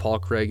Hill. Paul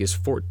Craig is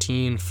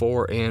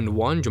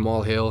 14-4-1.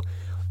 Jamal Hill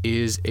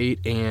is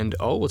 8-0.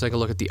 We'll take a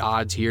look at the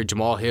odds here.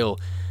 Jamal Hill,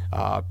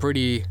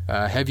 pretty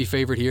heavy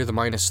favorite here, the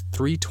minus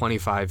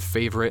 325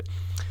 favorite.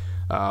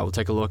 We'll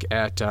take a look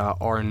at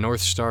our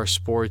North Star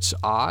Sports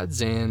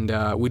odds, and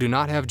we do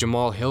not have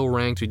Jamal Hill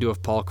ranked. We do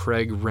have Paul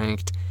Craig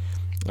ranked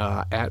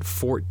at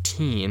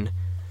 14.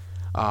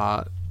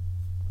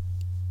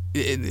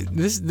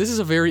 This is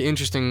a very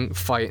interesting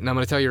fight, and I'm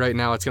going to tell you right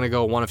now, it's going to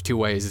go one of two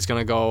ways. It's going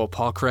to go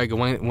Paul Craig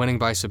winning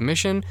by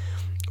submission,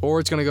 or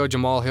it's going to go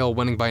Jamal Hill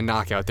winning by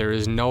knockout. There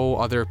is no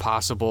other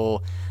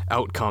possible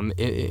outcome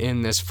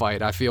in this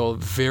fight. I feel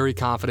very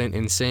confident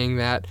in saying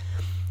that.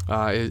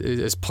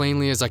 As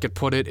plainly as I could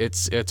put it,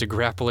 it's a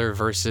grappler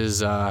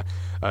versus a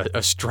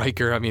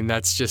striker. I mean,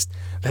 that's just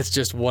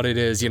what it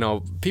is. You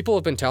know, people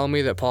have been telling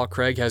me that Paul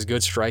Craig has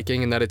good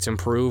striking and that it's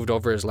improved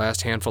over his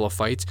last handful of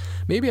fights.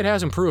 Maybe it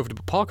has improved,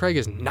 but Paul Craig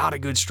is not a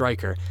good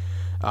striker.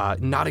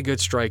 Not a good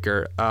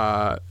striker.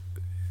 I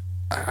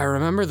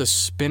remember the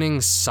spinning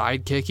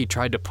sidekick he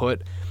tried to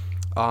put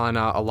on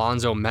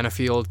Alonzo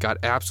Menafield, got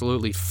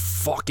absolutely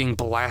fucking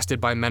blasted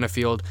by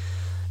Menafield.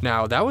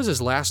 Now, that was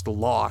his last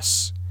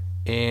loss.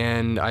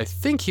 And I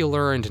think he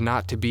learned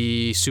not to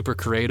be super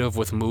creative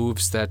with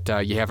moves that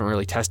you haven't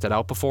really tested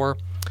out before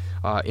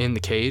in the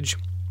cage.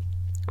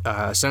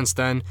 Since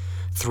then,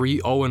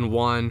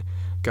 3-0-1,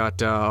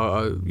 got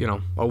a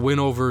win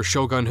over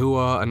Shogun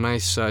Rua, a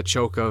nice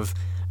choke of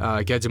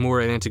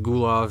Gedzimura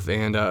Antigulov,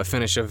 and a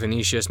finish of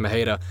Vinicius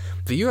Maheda.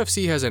 The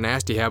UFC has a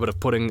nasty habit of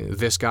putting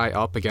this guy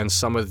up against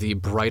some of the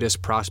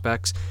brightest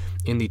prospects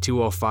in the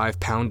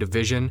 205-pound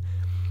division.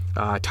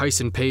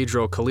 Tyson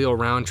Pedro, Khalil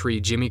Roundtree,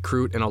 Jimmy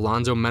Crute, and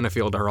Alonzo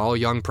Menafield are all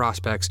young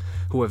prospects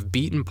who have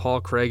beaten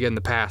Paul Craig in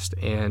the past,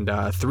 and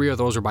 3 of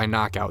those are by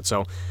knockout.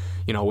 So,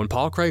 when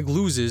Paul Craig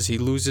loses, he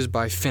loses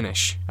by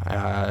finish.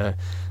 I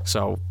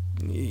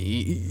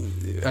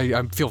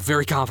feel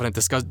very confident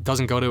this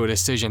doesn't go to a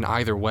decision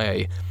either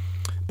way.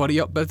 But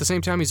at the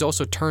same time, he's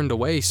also turned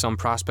away some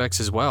prospects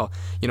as well.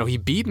 He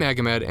beat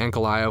Magomed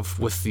Ankalaev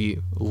with the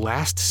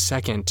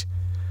last-second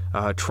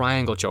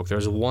triangle choke. There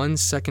was 1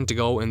 second to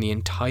go in the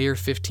entire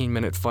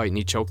 15-minute fight, and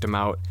he choked him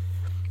out.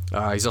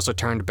 He's also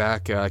turned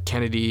back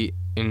Kennedy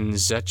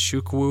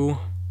Nzechukwu.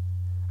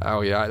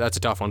 Oh, yeah, that's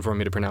a tough one for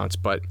me to pronounce,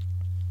 but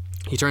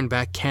he turned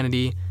back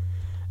Kennedy,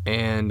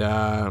 and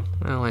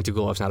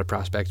Antigulev's not a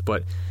prospect,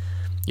 but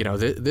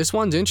this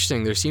one's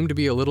interesting. There seemed to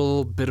be a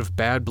little bit of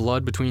bad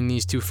blood between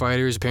these 2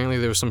 fighters. Apparently,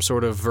 there was some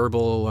sort of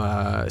verbal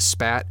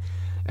spat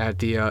at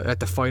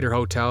the fighter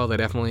hotel. They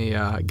definitely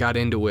got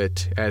into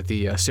it at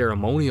the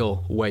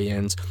ceremonial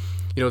weigh-ins.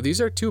 These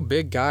are 2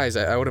 big guys.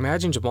 I would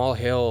imagine Jamal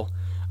Hill.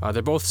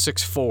 They're both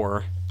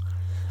 6'4".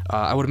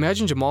 I would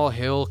imagine Jamal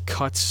Hill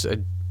cuts a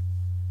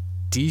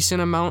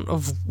decent amount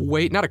of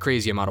weight, not a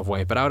crazy amount of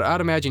weight, but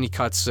I'd imagine he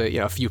cuts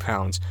a few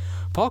pounds.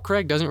 Paul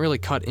Craig doesn't really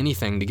cut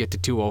anything to get to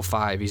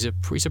 205. He's a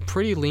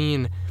pretty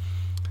lean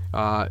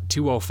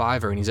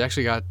 205er, and he's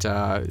actually got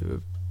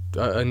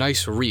a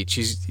nice reach.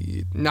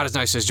 He's not as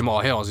nice as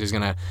Jamal Hill, as he's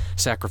going to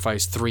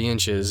sacrifice 3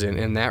 inches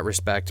in that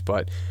respect,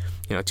 but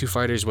 2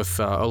 fighters with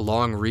a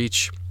long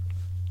reach.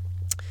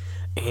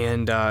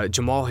 And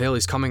Jamal Hill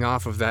is coming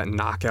off of that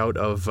knockout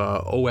of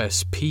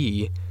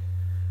OSP.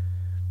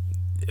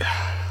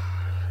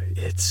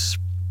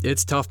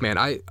 It's tough, man.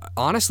 I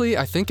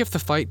think if the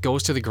fight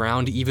goes to the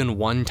ground even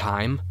one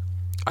time,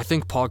 I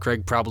think Paul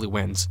Craig probably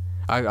wins.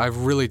 I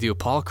really do.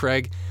 Paul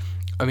Craig,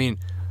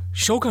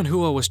 Shogun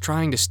Rua was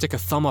trying to stick a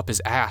thumb up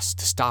his ass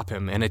to stop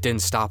him, and it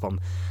didn't stop him.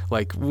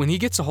 Like, when he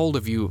gets a hold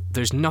of you,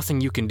 there's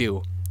nothing you can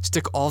do.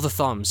 Stick all the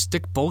thumbs.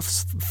 Stick both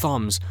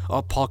thumbs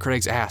up Paul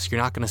Craig's ass.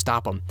 You're not going to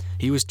stop him.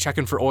 He was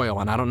checking for oil,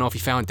 and I don't know if he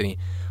found any,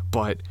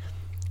 but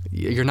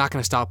you're not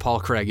going to stop Paul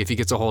Craig if he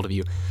gets a hold of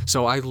you.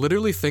 So I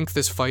literally think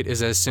this fight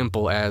is as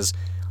simple as,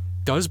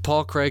 does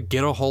Paul Craig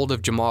get a hold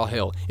of Jamal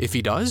Hill? If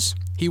he does,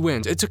 he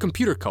wins. It's a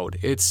computer code.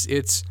 It's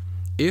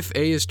if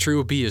A is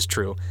true, B is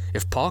true.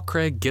 If Paul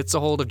Craig gets a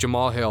hold of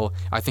Jamal Hill,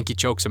 I think he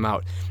chokes him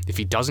out. If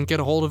he doesn't get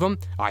a hold of him,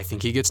 I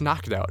think he gets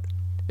knocked out.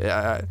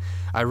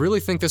 I really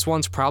think this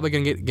one's probably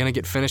gonna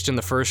get finished in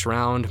the first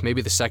round,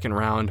 maybe the second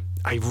round.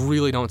 I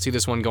really don't see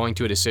this one going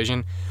to a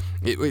decision.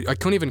 I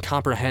couldn't even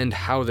comprehend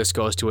how this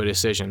goes to a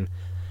decision.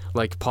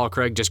 Like, Paul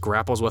Craig just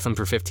grapples with him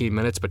for 15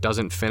 minutes but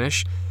doesn't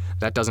finish.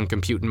 That doesn't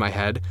compute in my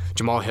head.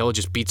 Jamal Hill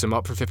just beats him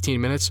up for 15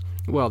 minutes.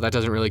 Well, that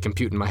doesn't really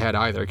compute in my head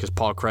either, because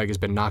Paul Craig has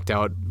been knocked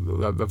out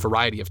a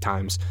variety of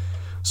times.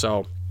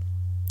 So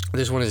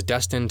this one is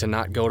destined to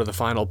not go to the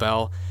final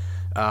bell.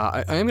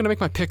 I am going to make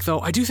my pick, though.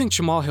 I do think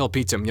Jamal Hill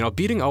beats him.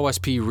 Beating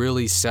OSP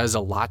really says a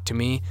lot to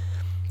me.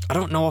 I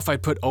don't know if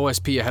I'd put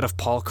OSP ahead of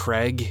Paul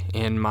Craig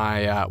in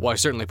my... I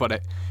certainly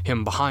put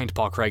him behind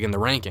Paul Craig in the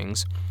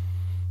rankings.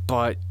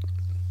 But,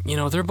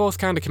 they're both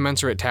kind of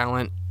commensurate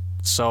talent.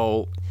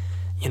 So,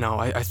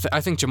 I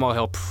think Jamal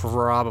Hill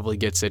probably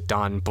gets it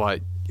done.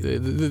 But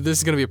this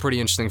is going to be a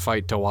pretty interesting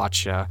fight to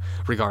watch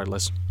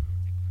regardless.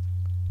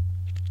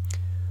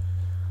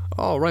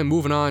 All right,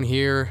 moving on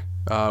here.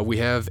 We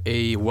have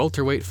a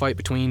welterweight fight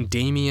between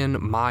Damian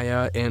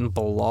Maia and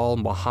Belal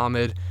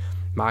Muhammad.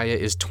 Maia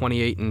is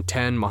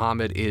 28-10.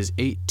 Muhammad is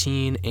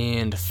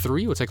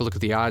 18-3. We'll take a look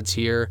at the odds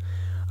here.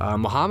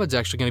 Muhammad's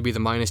actually going to be the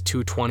minus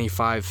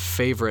 225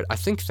 favorite. I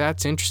think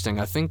that's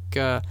interesting. I think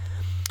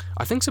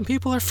some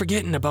people are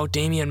forgetting about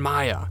Damian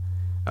Maia.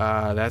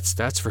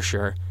 That's for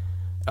sure.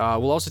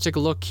 We'll also take a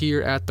look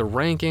here at the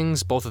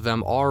rankings. Both of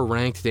them are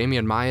ranked.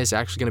 Damian Maia is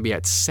actually going to be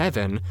at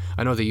 7.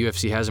 I know the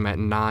UFC has him at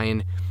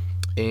 9.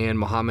 And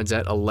Muhammad's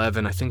at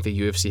 11. I think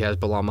the UFC has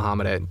Belal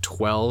Muhammad at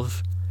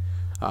 12.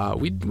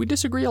 We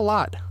disagree a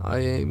lot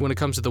when it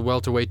comes to the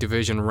welterweight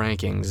division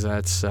rankings.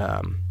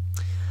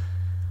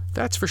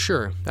 That's for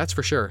sure. That's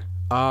for sure.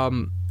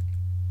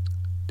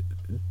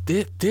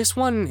 This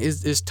one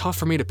is tough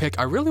for me to pick.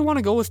 I really want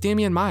to go with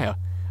Damian Maia.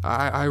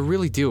 I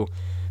really do,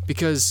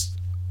 because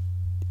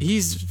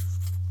he's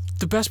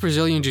the best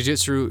Brazilian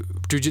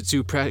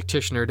jiu-jitsu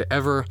practitioner to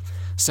ever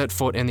set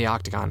foot in the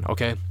octagon.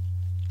 Okay.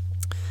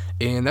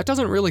 And that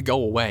doesn't really go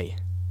away.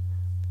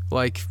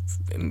 Like,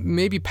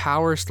 maybe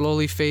power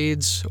slowly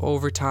fades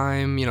over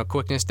time.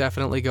 Quickness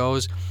definitely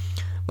goes.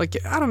 Like,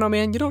 I don't know,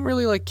 man. You don't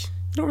really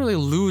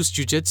lose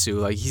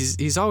jiu-jitsu. Like,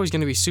 he's always going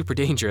to be super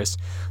dangerous.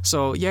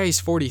 So, yeah, he's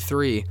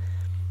 43.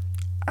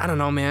 I don't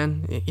know,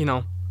 man.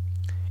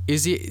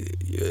 Is he...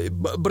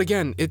 But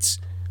again, it's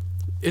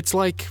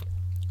like,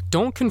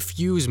 don't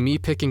confuse me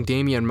picking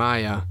Damian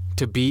Maia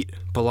to beat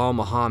Belal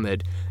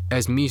Muhammad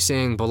as me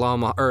saying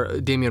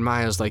Damian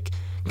Maia is, like,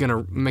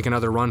 gonna make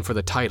another run for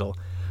the title.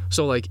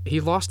 So, like, he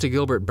lost to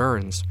Gilbert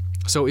Burns.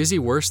 So is he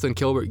worse than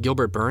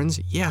Gilbert Burns?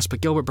 Yes,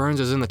 but Gilbert Burns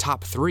is in the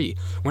top 3.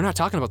 We're not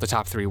talking about the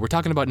top 3. We're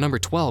talking about number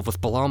 12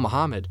 with Bilal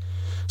Muhammad.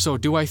 So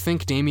do I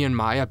think Damian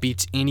Maia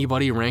beats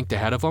anybody ranked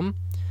ahead of him?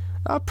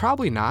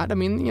 Probably not. I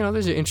mean,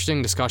 there's an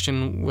interesting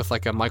discussion with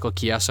like a Michael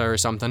Chiesa or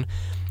something.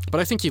 But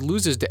I think he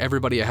loses to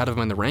everybody ahead of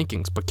him in the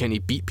rankings. But can he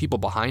beat people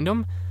behind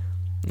him?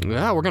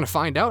 Yeah, we're going to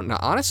find out. Now,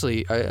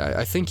 honestly,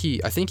 I think he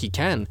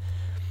can.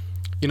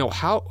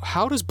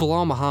 How does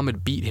Bilal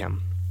Muhammad beat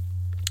him?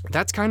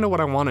 That's kind of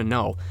what I want to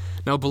know.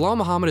 Now, Bilal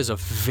Muhammad is a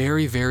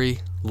very, very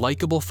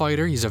likable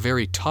fighter. He's a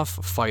very tough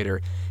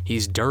fighter.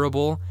 He's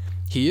durable.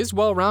 He is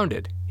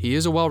well-rounded. He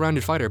is a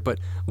well-rounded fighter, but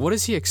what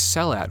does he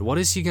excel at? How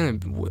is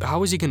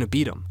he gonna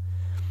beat him?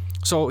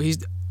 So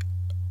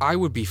I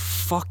would be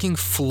fucking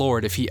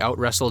floored if he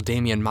out-wrestled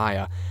Damian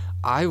Maia.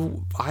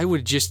 I'll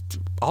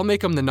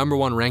make him the number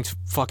 1 ranked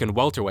fucking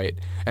welterweight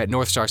at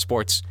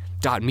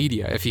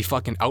northstarsports.media if he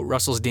fucking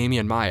out-wrestles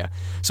Damian Maia.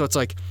 So it's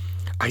like,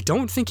 I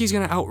don't think he's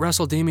going to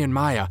out-wrestle Damian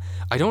Maia.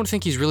 I don't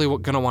think he's really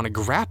going to want to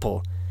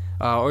grapple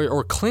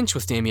or clinch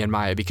with Damian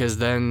Maia, because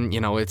then,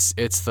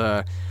 it's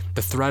the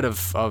threat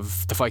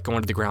of the fight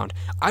going to the ground.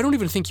 I don't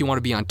even think you want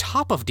to be on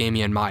top of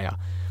Damian Maia.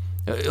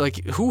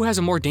 Who has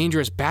a more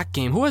dangerous back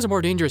game? Who has a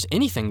more dangerous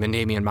anything than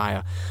Damian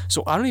Maia?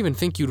 So I don't even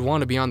think you'd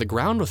want to be on the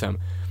ground with him.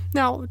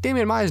 Now,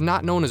 Damian Maia is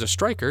not known as a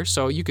striker,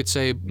 so you could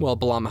say, well,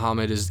 Bilal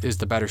Muhammad is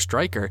the better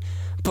striker.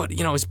 But,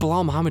 is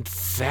Bilal Muhammad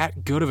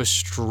that good of a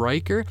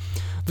striker?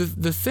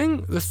 The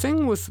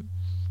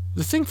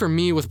thing for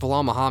me with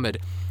Bilal Muhammad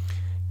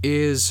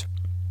is,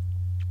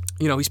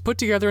 he's put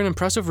together an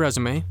impressive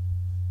resume.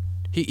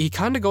 He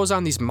kind of goes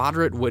on these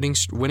moderate winning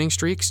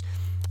streaks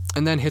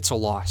and then hits a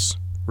loss,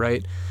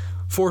 right?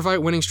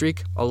 4-fight winning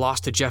streak, a loss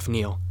to Jeff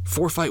Neal.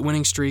 4-fight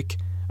winning streak,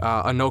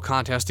 a no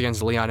contest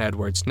against Leon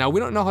Edwards. Now, we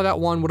don't know how that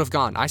one would have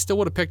gone. I still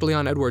would have picked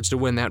Leon Edwards to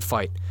win that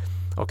fight,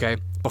 okay?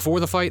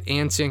 Before the fight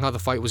and seeing how the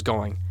fight was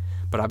going.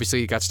 But obviously,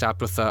 he got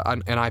stopped with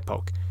an eye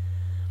poke.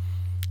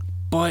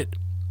 But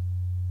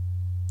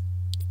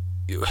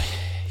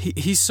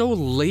he's so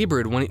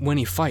labored when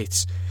he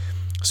fights.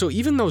 So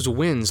even those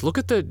wins, look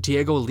at the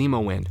Diego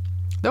Lima win.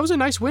 That was a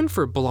nice win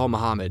for Bilal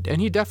Muhammad,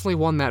 and he definitely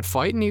won that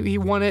fight, and he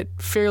won it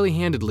fairly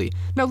handedly.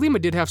 Now, Lima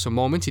did have some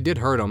moments. He did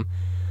hurt him.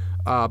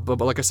 But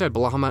like I said,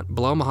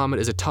 Bilal Muhammad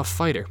is a tough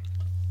fighter.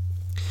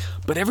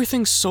 But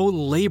everything's so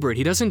labored.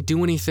 He doesn't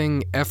do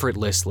anything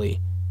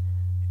effortlessly.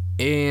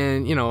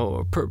 And,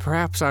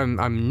 perhaps I'm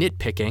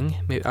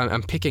nitpicking.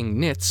 I'm picking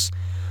nits.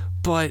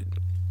 But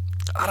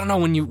I don't know,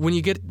 when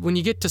you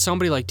get to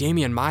somebody like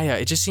Damian Maia,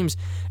 it just seems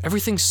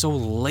everything's so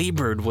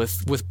labored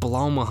with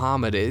Bilal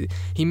Muhammad.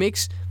 He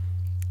makes,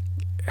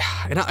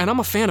 and I'm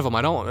a fan of him.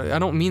 I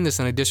don't mean this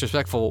in a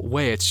disrespectful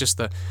way. It's just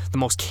the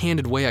most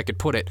candid way I could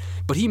put it.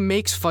 But he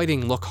makes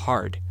fighting look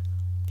hard.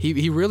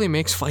 He really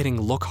makes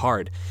fighting look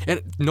hard.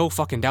 And no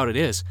fucking doubt it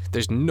is.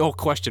 There's no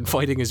question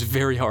fighting is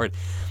very hard.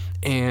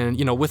 And,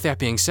 with that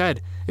being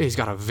said, he's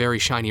got a very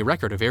shiny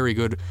record, a very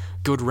good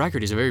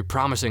record. He's a very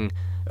promising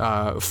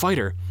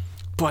fighter.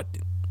 But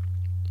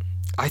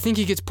I think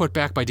he gets put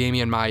back by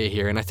Damian Maia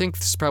here, and I think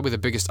this is probably the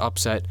biggest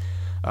upset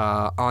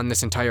on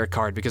this entire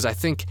card, because I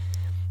think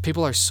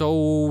people are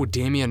so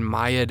Damian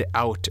Maia'd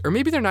out, or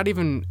maybe they're not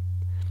even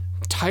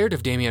tired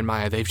of Damian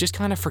Maia. They've just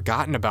kind of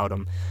forgotten about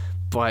him.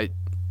 But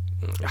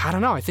I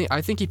don't know.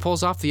 I think he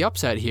pulls off the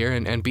upset here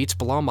and beats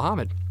Bilal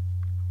Muhammad.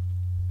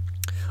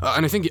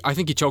 And I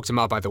think he chokes him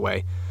out, by the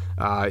way.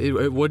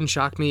 It wouldn't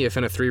shock me if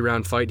in a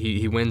 3-round fight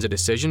he wins a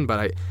decision,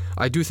 but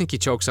I do think he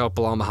chokes out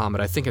Bilal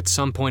Muhammad. I think at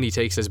some point he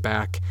takes his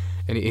back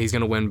and he's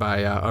going to win by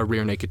a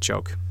rear naked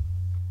choke.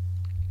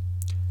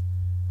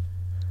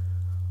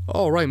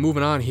 All right,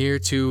 moving on here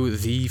to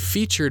the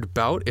featured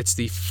bout. It's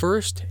the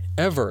first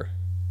ever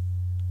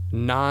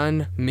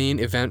non-main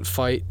event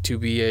fight to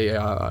be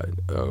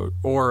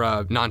or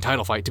a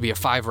non-title fight to be a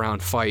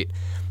 5-round fight.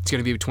 It's going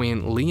to be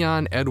between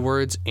Leon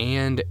Edwards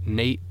and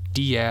Nate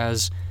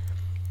Diaz.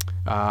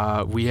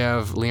 We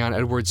have Leon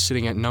Edwards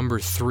sitting at number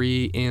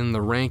 3 in the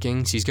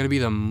rankings. He's going to be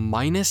the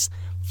minus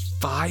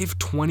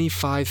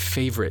 525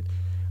 favorite.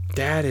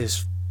 That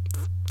is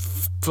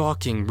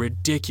fucking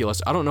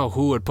ridiculous. I don't know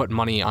who would put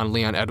money on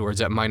Leon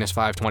Edwards at minus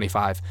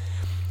 525.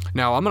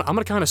 Now, I'm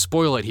gonna kind of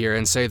spoil it here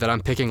and say that I'm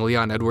picking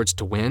Leon Edwards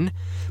to win.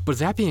 But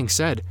that being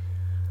said,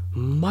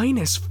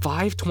 minus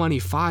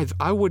 525,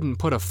 I wouldn't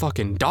put a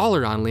fucking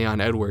dollar on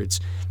Leon Edwards.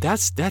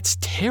 That's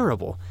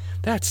terrible.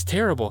 That's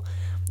terrible.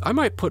 I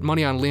might put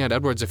money on Leon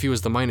Edwards if he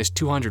was the minus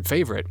 200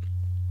 favorite.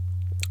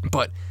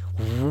 But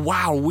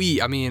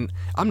wowee, I mean,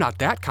 I'm not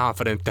that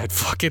confident that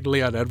fucking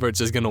Leon Edwards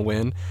is gonna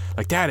win.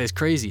 Like, that is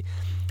crazy.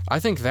 I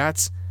think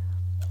that's,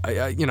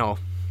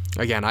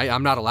 again,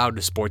 I'm not allowed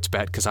to sports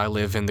bet because I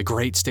live in the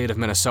great state of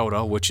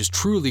Minnesota, which is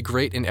truly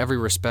great in every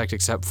respect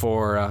except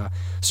for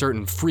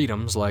certain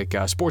freedoms like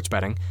sports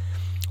betting.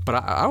 But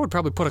I would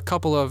probably put a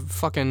couple of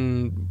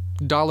fucking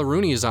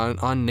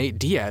dollaroonies on Nate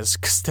Diaz,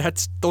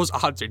 because those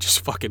odds are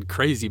just fucking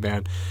crazy,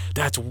 man.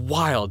 That's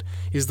wild.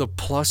 He's the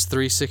plus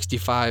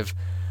 365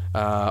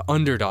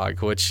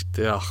 underdog, which,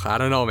 I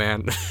don't know,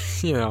 man.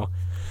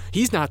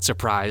 He's not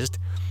surprised.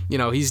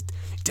 He's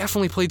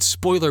definitely played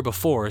spoiler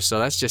before, so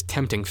that's just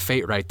tempting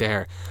fate right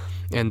there.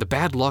 And the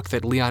bad luck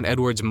that Leon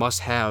Edwards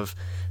must have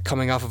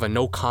coming off of a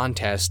no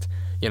contest,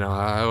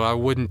 I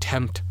wouldn't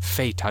tempt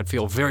fate. I'd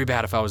feel very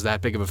bad if I was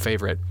that big of a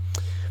favorite.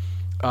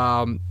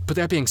 But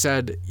that being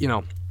said,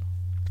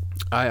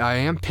 I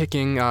am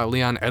picking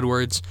Leon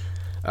Edwards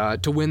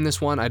to win this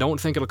one. I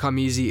don't think it'll come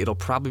easy. It'll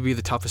probably be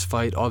the toughest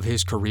fight of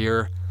his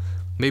career,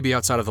 maybe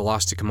outside of the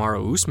loss to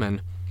Kamaru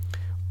Usman.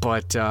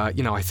 But,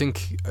 I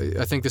think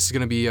this is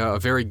going to be a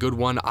very good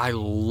one. I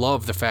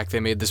love the fact they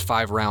made this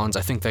 5 rounds.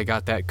 I think they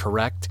got that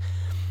correct.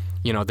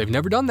 They've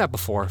never done that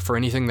before for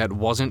anything that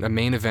wasn't a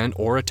main event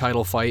or a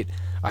title fight.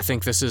 I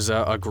think this is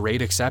a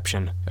great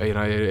exception.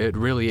 It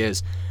really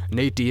is.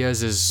 Nate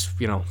Diaz is,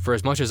 for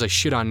as much as I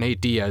shit on Nate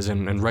Diaz,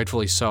 and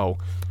rightfully so,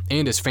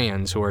 and his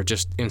fans who are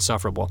just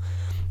insufferable,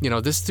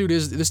 this dude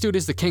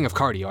is the king of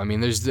cardio. I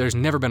mean, there's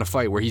never been a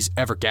fight where he's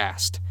ever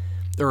gassed.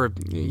 Or,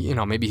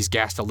 maybe he's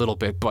gassed a little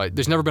bit, but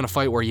there's never been a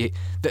fight where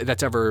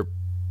that's ever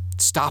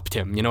stopped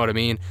him. You know what I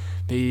mean?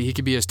 He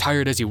could be as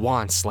tired as he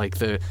wants. Like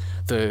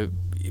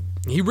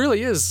he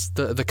really is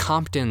the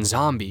Compton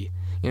zombie.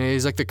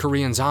 He's like the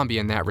Korean zombie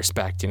in that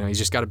respect. He's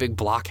just got a big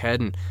block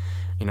head, and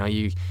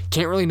you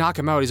can't really knock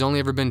him out. He's only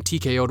ever been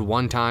TKO'd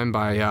one time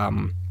by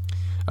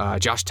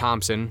Josh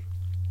Thompson,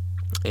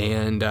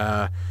 and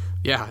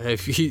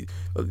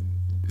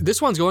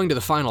this one's going to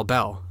the final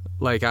bell.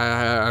 Like,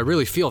 I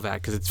really feel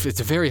that, because it's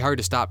very hard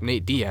to stop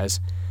Nate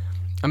Diaz.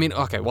 I mean,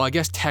 okay, well, I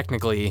guess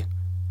technically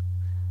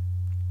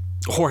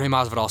Jorge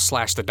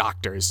Masvidal / the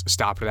doctors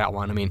stopped that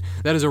one. I mean,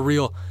 that is a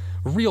real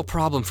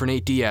problem for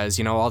Nate Diaz,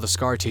 all the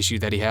scar tissue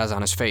that he has on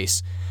his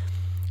face.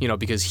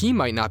 Because he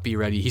might not be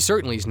ready. He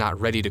certainly is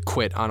not ready to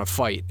quit on a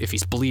fight if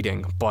he's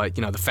bleeding. But,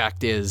 the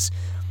fact is,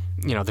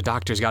 the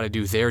doctor's got to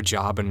do their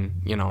job,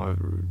 and,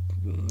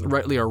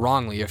 rightly or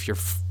wrongly, if your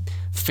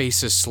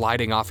face is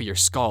sliding off of your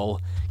skull,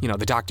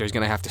 the doctor's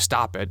going to have to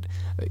stop it.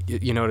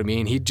 You know what I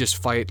mean? He'd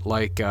just fight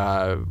like,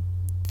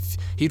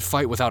 he'd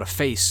fight without a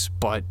face,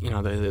 but,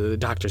 the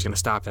doctor's going to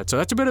stop that. So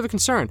that's a bit of a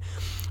concern.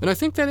 And I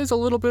think that is a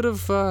little bit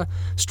of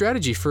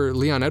strategy for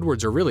Leon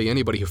Edwards, or really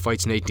anybody who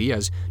fights Nate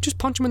Diaz. Just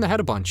punch him in the head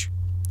a bunch.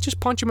 Just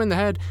punch him in the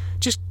head.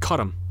 Just cut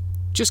him.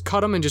 Just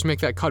cut him and just make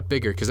that cut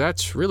bigger, because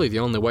that's really the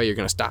only way you're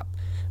going to stop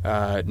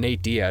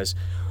Nate Diaz.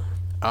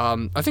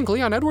 I think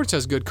Leon Edwards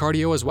has good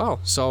cardio as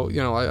well. So,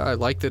 I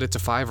like that it's a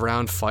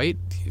 5-round fight.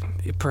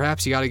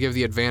 Perhaps you got to give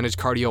the advantage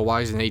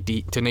cardio-wise to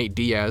Nate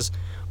Diaz.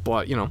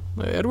 But,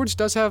 Edwards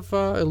does have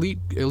elite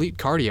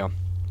cardio.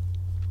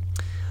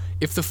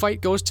 If the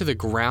fight goes to the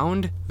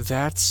ground,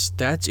 that's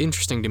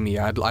interesting to me.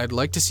 I'd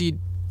like to see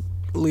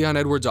Leon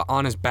Edwards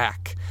on his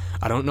back.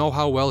 I don't know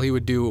how well he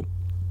would do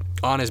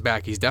on his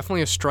back. He's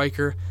definitely a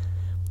striker.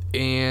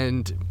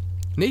 And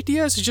Nate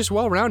Diaz is just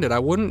well-rounded. I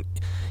wouldn't...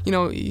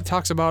 he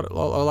talks about a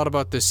lot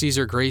about the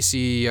Cesar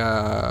Gracie,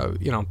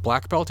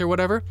 black belt or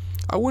whatever.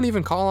 I wouldn't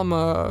even call him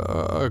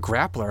a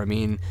grappler. I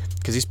mean,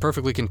 because he's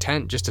perfectly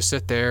content just to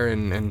sit there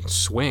and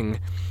swing.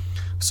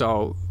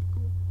 So,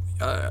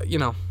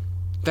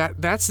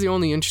 that's the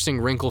only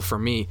interesting wrinkle for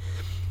me.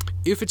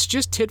 If it's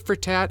just tit for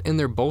tat and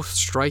they're both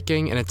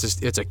striking and it's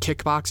a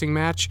kickboxing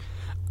match,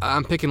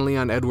 I'm picking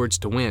Leon Edwards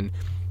to win.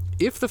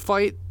 If the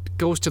fight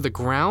goes to the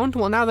ground,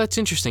 well, now that's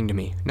interesting to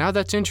me. Now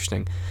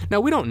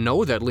we don't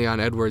know that Leon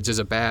Edwards is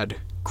a bad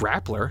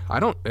grappler. I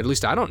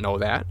don't know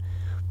that.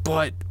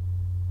 But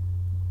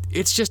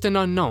it's just an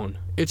unknown.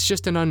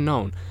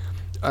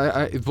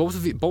 Both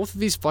of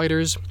these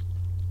fighters,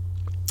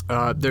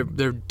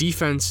 their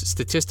defense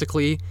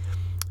statistically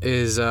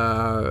is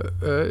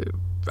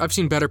I've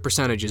seen better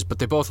percentages, but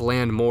they both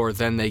land more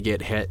than they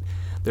get hit.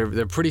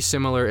 They're pretty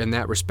similar in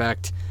that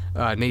respect.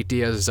 Nate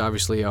Diaz is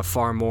obviously a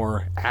far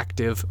more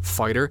active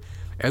fighter.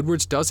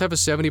 Edwards does have a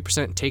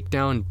 70%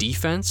 takedown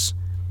defense.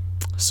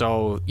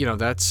 So,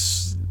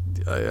 that's,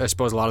 I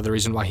suppose, a lot of the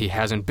reason why he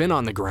hasn't been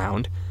on the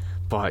ground.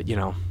 But,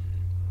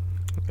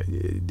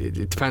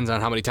 it depends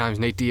on how many times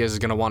Nate Diaz is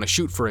going to want to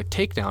shoot for a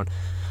takedown.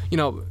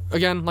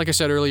 Again, like I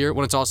said earlier,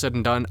 when it's all said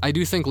and done, I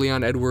do think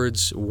Leon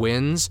Edwards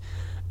wins.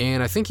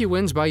 And I think he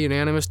wins by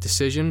unanimous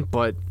decision,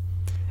 but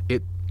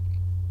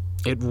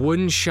it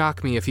wouldn't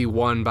shock me if he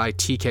won by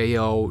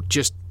TKO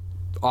just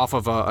off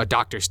of a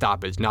doctor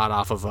stoppage, not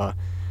off of a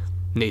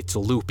Nate's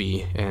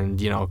loopy and,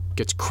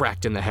 gets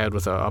cracked in the head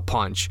with a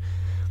punch.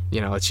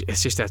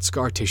 It's just that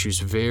scar tissue is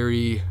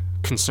very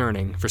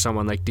concerning for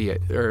someone like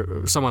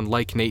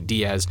Nate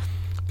Diaz,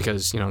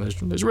 because,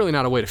 there's really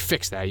not a way to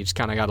fix that. You just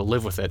kind of got to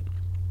live with it.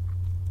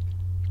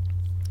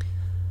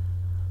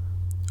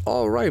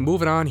 All right,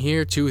 moving on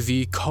here to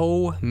the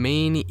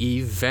co-main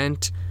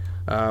event.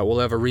 We'll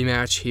have a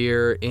rematch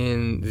here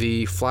in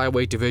the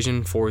flyweight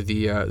division for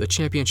the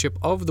championship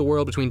of the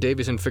world between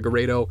Deiveson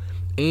Figueiredo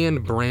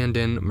and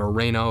Brandon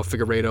Moreno.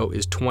 Figueiredo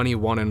is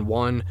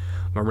 21-1,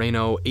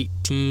 Moreno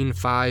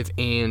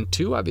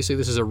 18-5-2. Obviously,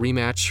 this is a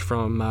rematch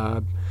from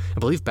I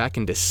believe back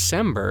in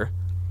December,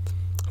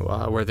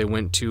 where they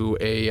went to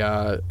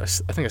I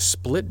think a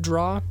split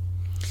draw.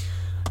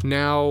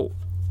 Now,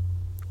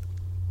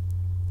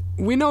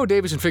 we know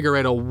Deiveson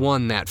Figueiredo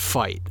won that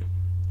fight.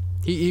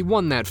 he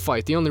won that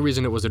fight. The only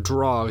reason it was a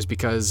draw was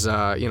because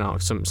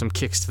some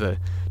kicks to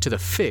the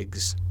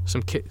figs,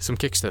 some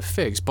kicks to the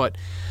figs. But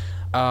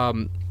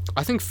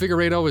I think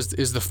Figueiredo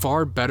is the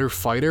far better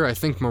fighter. I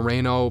think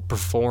Moreno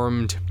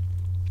performed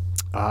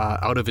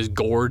out of his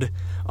gourd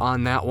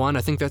on that one.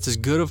 I think that's as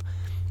good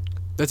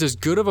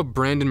of a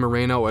Brandon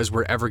Moreno as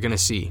we're ever gonna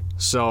see.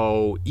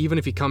 So even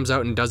if he comes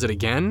out and does it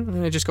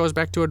again, it just goes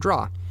back to a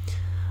draw.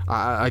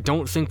 I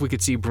don't think we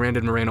could see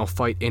Brandon Moreno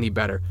fight any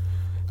better.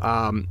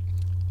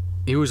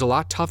 He was a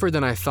lot tougher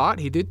than I thought.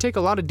 He did take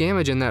a lot of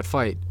damage in that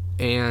fight.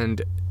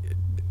 And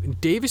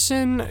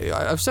Davison,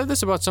 I've said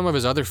this about some of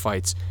his other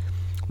fights,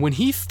 when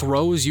he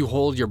throws, you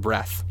hold your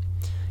breath.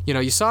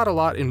 You saw it a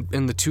lot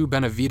in the two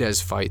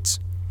Benavidez fights.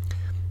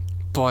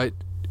 But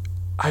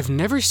I've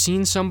never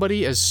seen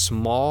somebody as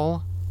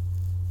small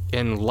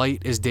and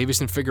light as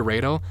Davison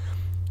Figueiredo,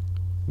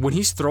 when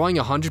he's throwing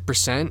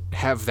 100%,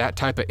 have that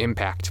type of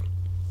impact.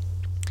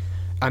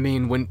 I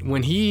mean,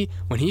 when he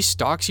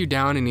stalks you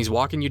down and he's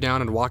walking you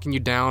down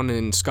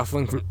and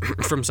scuffling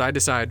from side to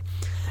side,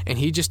 and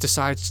he just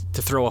decides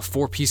to throw a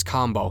 4-piece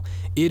combo,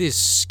 it is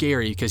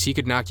scary because he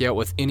could knock you out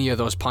with any of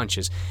those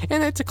punches.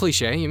 And that's a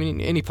cliche. I mean,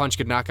 any punch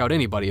could knock out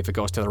anybody if it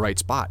goes to the right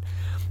spot.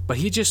 But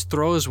he just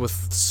throws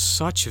with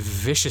such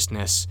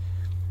viciousness,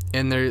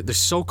 and they're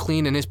so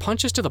clean, and his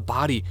punches to the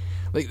body,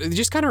 like, they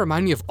just kind of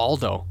remind me of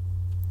Aldo.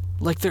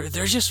 Like,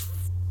 they're just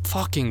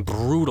fucking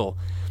brutal.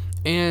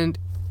 And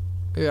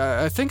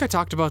I think I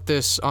talked about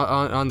this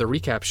on the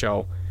recap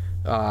show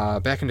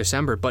back in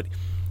December, but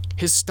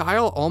his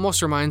style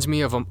almost reminds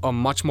me of a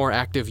much more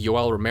active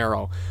Yoel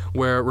Romero,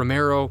 where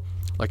Romero,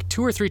 like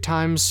 2 or 3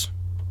 times,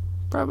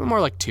 probably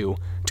more like 2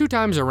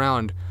 times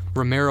around,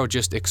 Romero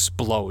just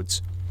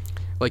explodes.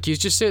 Like, he's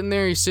just sitting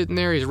there,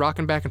 he's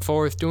rocking back and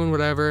forth, doing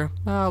whatever,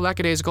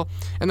 lackadaisical,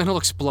 and then he'll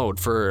explode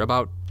for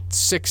about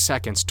 6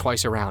 seconds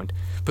twice around.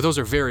 But those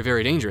are very,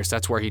 very dangerous.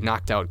 That's where he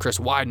knocked out Chris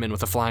Weidman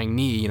with a flying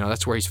knee.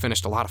 That's where he's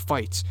finished a lot of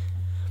fights.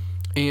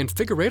 And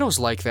Figueiredo's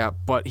like that,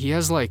 but he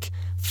has like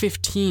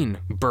 15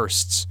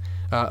 bursts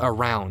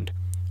around,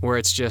 where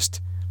it's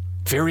just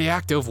very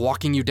active,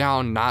 walking you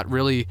down, not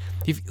really...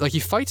 He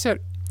fights at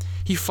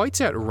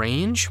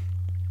range,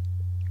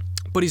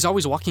 but he's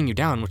always walking you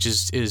down, which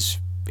is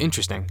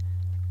interesting.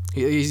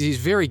 He's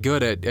very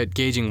good at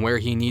gauging where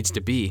he needs to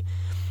be.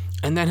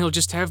 And then he'll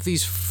just have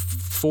these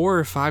 4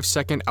 or 5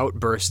 second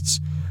outbursts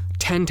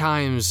 10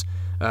 times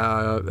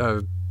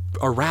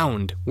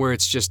around, where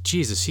it's just,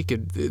 Jesus,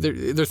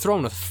 they're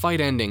throwing a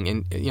fight ending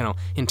and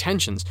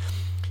intentions.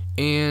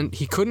 And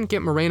he couldn't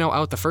get Moreno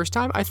out the first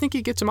time. I think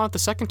he gets him out the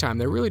second time.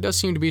 There really does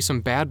seem to be some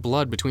bad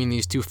blood between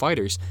these two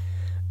fighters.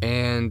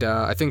 And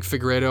I think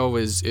Figueiredo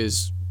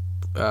is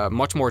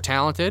much more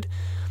talented.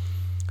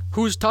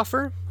 Who's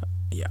tougher?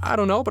 Yeah, I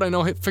don't know, but I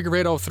know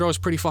Figueiredo throws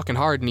pretty fucking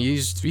hard, and he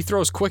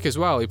throws quick as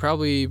well. He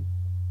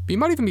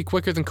might even be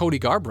quicker than Cody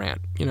Garbrandt.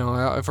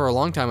 For a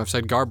long time I've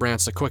said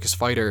Garbrandt's the quickest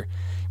fighter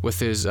with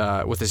his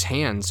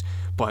hands,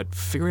 but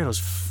Figueiredo's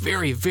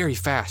very, very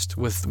fast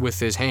with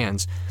his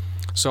hands.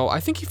 So I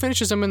think he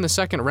finishes him in the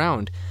second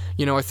round.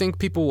 I think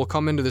people will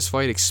come into this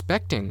fight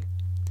expecting,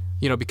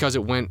 because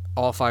it went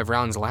all 5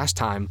 rounds last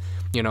time,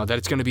 that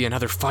it's going to be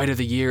another fight of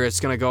the year.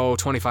 It's going to go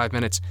 25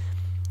 minutes.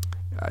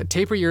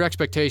 Taper your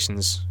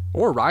expectations,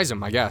 or rise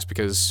them, I guess,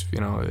 because,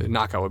 a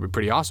knockout would be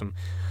pretty awesome.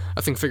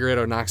 I think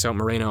Figueiredo knocks out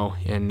Moreno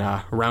in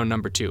round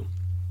number 2.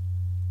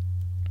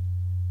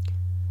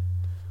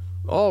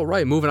 All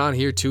right, moving on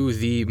here to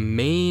the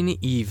main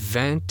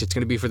event. It's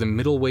going to be for the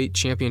middleweight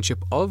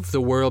championship of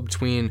the world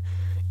between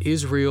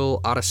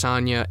Israel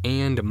Adesanya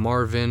and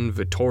Marvin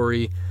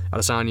Vettori.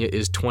 Adesanya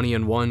is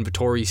 20-1,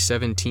 Vettori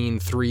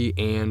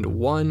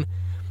 17-3-1.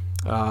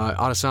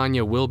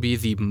 Adesanya will be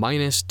the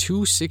minus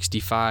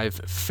 265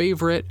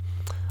 favorite.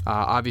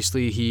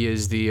 Obviously, he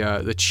is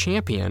the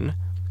champion,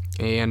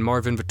 and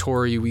Marvin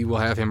Vettori, we will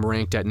have him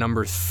ranked at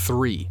number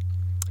 3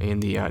 in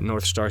the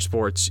North Star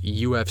Sports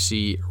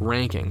UFC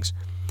rankings.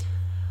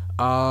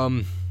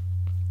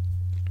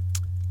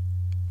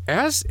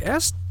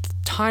 As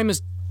time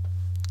is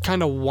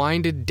kind of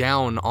winded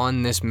down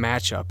on this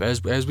matchup,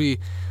 as we,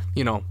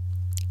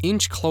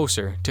 inch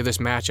closer to this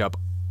matchup,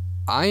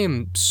 I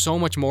am so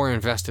much more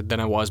invested than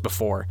I was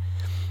before.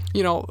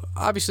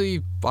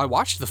 Obviously, I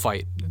watched the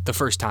fight the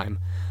first time.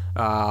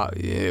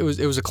 It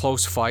was a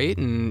close fight,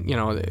 and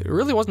it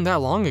really wasn't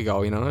that long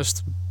ago. It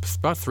was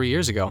about 3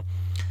 years ago,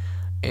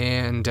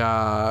 and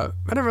I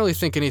didn't really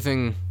think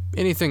anything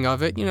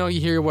of it. You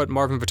hear what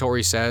Marvin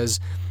Vettori says,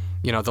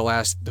 the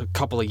last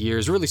couple of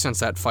years, really since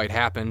that fight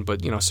happened,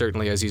 but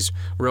certainly as he's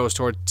rose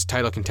towards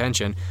title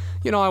contention.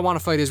 I want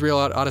to fight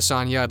Israel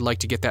Adesanya. I'd like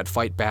to get that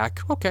fight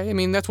back. Okay, I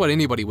mean, that's what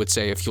anybody would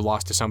say if you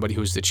lost to somebody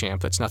who's the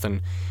champ. That's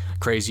nothing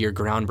crazy or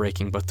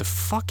groundbreaking, but the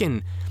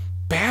fucking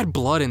bad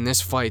blood in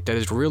this fight that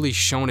has really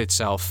shown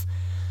itself,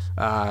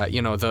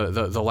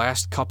 the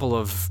last couple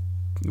of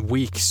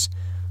weeks,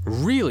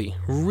 really,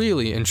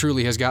 really and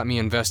truly has got me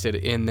invested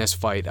in this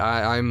fight.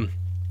 I'm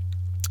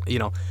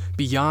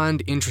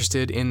beyond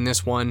interested in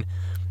this one.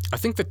 I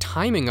think the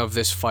timing of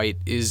this fight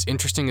is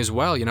interesting as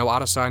well.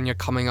 Adesanya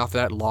coming off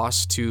that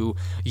loss to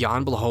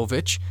Jan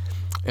Blachowicz,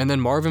 and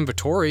then Marvin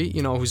Vettori,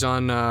 who's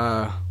on,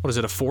 a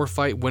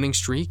 4-fight winning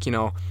streak,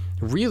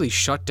 really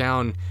shut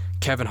down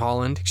Kevin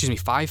Holland,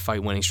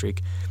 5-fight winning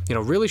streak,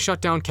 really shut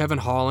down Kevin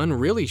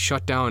Holland, really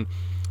shut down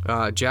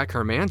Jack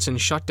Hermansson,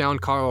 shut down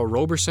Karl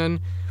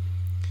Roberson.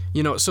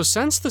 So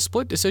since the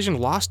split decision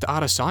loss to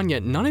Adesanya,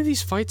 none of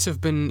these fights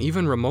have been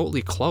even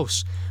remotely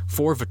close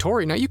for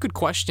Vettori. Now, you could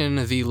question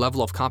the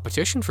level of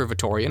competition for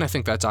Vettori, and I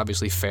think that's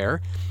obviously fair.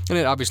 And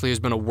it obviously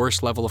has been a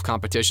worse level of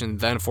competition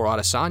than for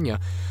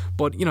Adesanya.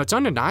 But, it's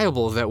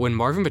undeniable that when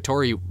Marvin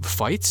Vettori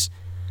fights,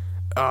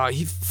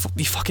 he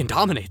fucking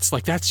dominates.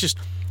 Like, that's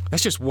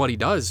just what he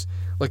does.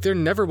 Like, there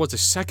never was a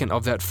second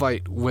of that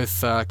fight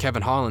with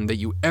Kevin Holland that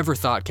you ever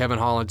thought Kevin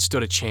Holland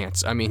stood a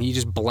chance. I mean, he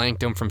just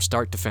blanked him from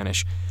start to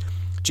finish.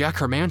 Jack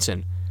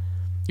Hermansson,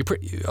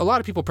 a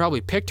lot of people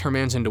probably picked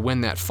Hermansson to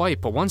win that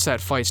fight, but once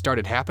that fight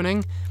started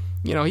happening,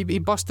 he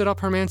busted up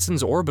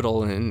Hermansson's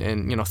orbital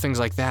and things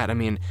like that. I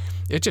mean,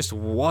 it just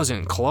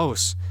wasn't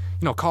close.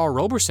 Karl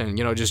Roberson,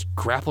 just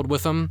grappled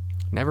with him,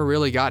 never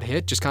really got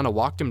hit, just kind of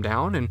walked him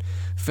down and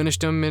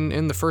finished him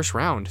in the first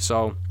round.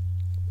 So,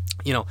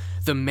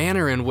 the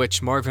manner in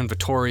which Marvin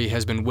Vettori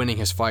has been winning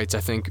his fights,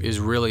 I think,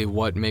 is really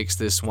what makes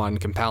this one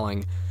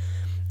compelling.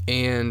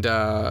 And,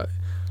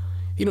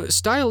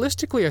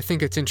 stylistically, I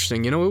think it's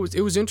interesting. It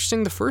was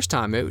interesting the first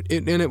time, and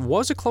it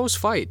was a close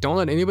fight. Don't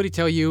let anybody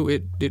tell you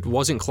it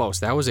wasn't close.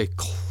 That was a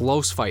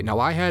close fight. Now,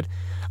 I had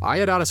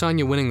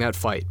Adesanya winning that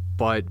fight,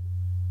 but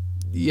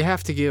you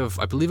have to give,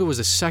 I believe it was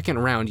the second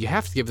round, you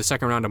have to give the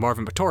second round to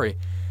Marvin Vettori.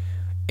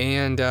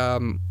 And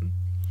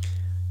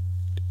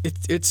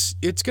it's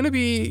going to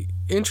be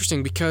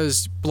interesting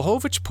because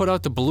Blachowicz put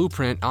out the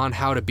blueprint on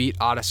how to beat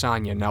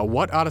Adesanya. Now,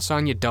 what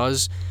Adesanya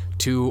does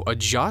to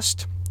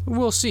adjust,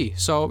 we'll see.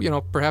 So,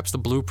 perhaps the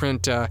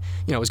blueprint,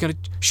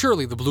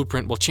 surely the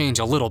blueprint will change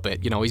a little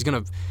bit. He's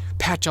going to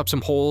patch up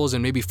some holes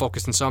and maybe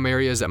focus in some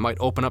areas that might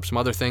open up some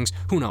other things.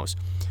 Who knows?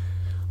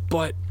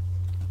 But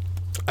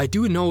I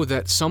do know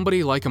that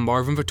somebody like a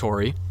Marvin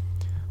Vettori,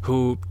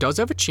 who does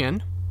have a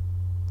chin,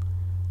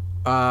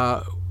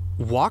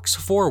 walks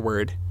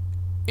forward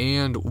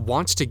and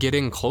wants to get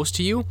in close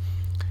to you,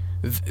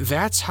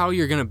 that's how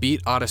you're going to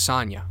beat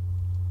Adesanya.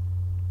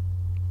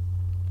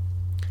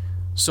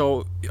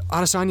 So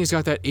Adesanya's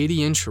got that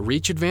 80-inch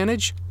reach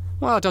advantage.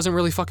 Well, it doesn't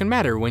really fucking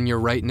matter when you're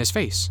right in his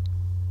face.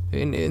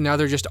 And now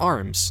they're just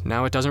arms.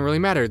 Now it doesn't really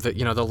matter that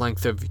the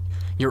length of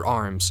your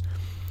arms.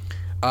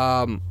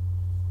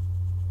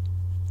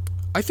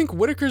 I think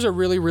Whittaker's a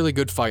really, really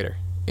good fighter,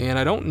 and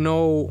I don't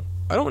know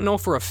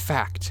for a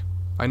fact.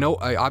 I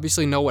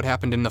obviously know what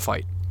happened in the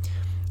fight.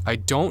 I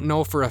don't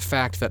know for a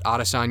fact that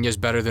Adesanya is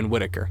better than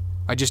Whittaker.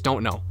 I just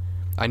don't know.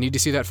 I need to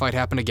see that fight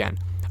happen again.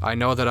 I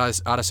know that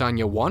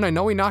Adesanya won. I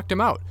know he knocked him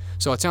out.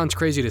 So it sounds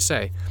crazy to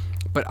say.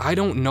 But I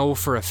don't know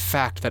for a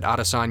fact that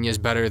Adesanya is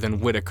better than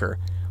Whittaker.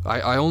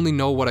 I only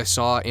know what I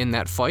saw in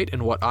that fight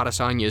and what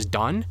Adesanya has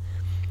done.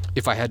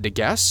 If I had to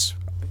guess,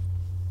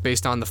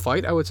 based on the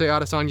fight, I would say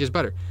Adesanya is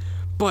better.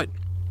 But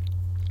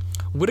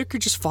Whittaker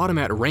just fought him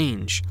at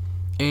range.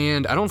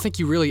 And I don't think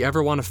you really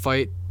ever want to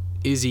fight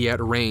Izzy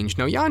at range.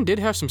 Now, Jan did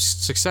have some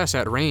success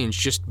at range,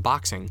 just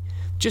boxing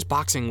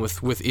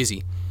with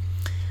Izzy.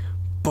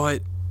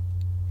 But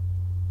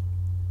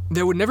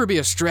there would never be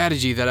a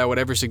strategy that I would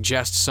ever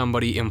suggest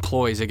somebody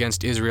employs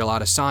against Israel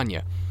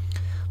Adesanya.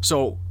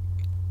 So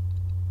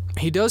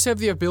he does have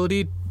the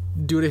ability,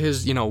 due to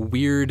his,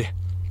 weird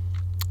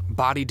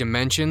body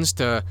dimensions,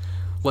 to,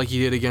 like he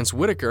did against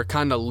Whittaker,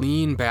 kind of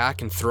lean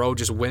back and throw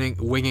just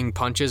winging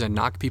punches and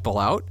knock people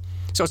out.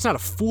 So it's not a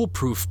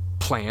foolproof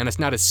plan. It's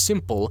not as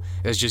simple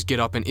as just get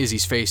up in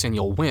Izzy's face and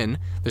you'll win.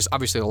 There's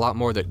obviously a lot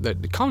more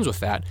that comes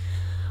with that.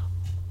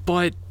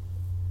 But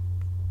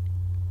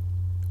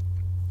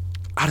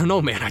I don't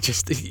know, man.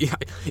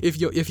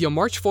 If you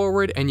march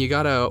forward and you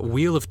got a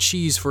wheel of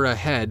cheese for a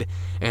head,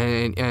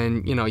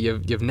 and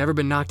you've never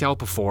been knocked out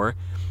before,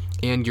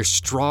 and you're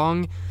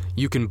strong,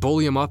 you can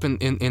bully him up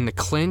in the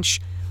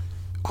clinch.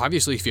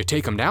 Obviously, if you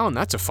take him down,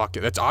 that's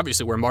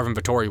obviously where Marvin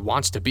Vettori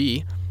wants to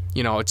be.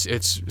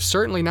 It's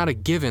certainly not a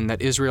given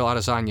that Israel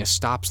Adesanya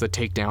stops the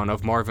takedown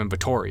of Marvin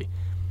Vettori.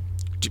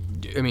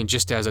 I mean,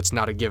 just as it's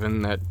not a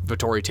given that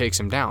Vettori takes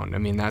him down. I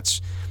mean,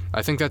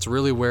 I think that's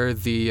really where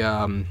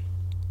the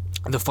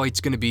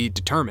fight's going to be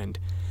determined.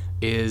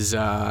 Is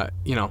can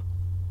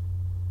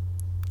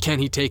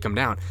he take him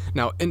down?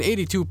 Now, an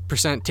 82%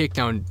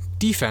 takedown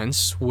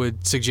defense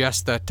would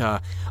suggest that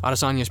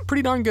Adesanya is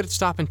pretty darn good at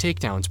stopping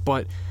takedowns,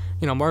 but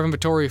Marvin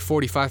Vettori,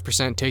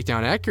 45%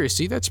 takedown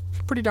accuracy, that's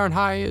pretty darn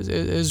high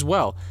as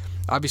well.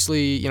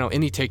 Obviously,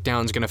 any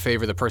takedown is going to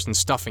favor the person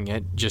stuffing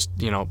it, just,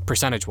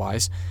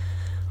 percentage-wise.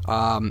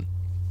 I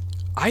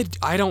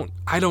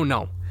don't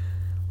know.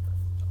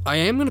 I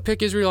am going to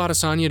pick Israel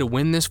Adesanya to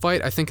win this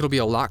fight. I think it'll be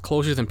a lot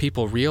closer than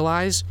people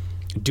realize.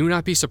 Do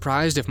not be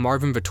surprised if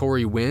Marvin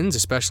Vettori wins,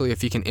 especially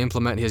if he can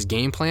implement his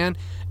game plan.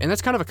 And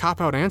that's kind of a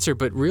cop-out answer,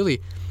 but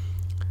really,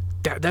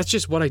 That's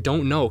just what I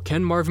don't know.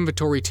 Can Marvin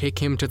Vettori take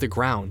him to the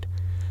ground?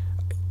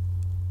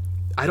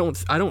 I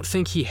don't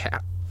think he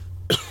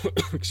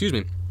excuse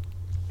me.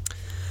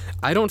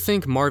 I don't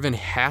think Marvin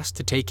has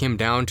to take him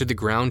down to the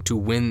ground to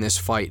win this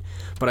fight,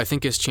 but I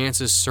think his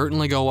chances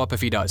certainly go up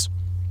if he does.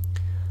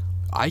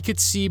 I could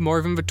see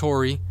Marvin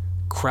Vettori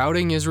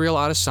crowding Israel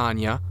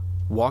Adesanya,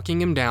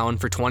 walking him down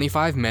for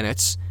 25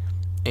 minutes,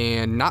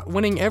 and not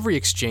winning every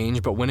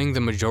exchange, but winning the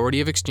majority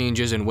of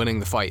exchanges and winning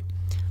the fight.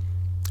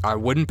 I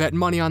wouldn't bet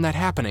money on that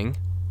happening,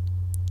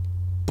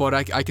 but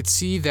I could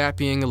see that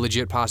being a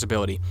legit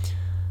possibility.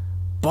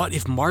 But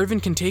if Marvin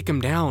can take him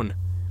down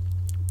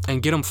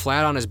and get him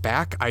flat on his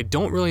back, I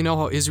don't really know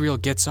how Israel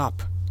gets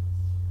up.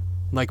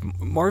 Like,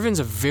 Marvin's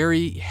a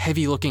very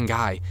heavy-looking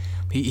guy.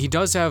 He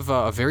does have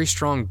a very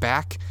strong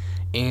back,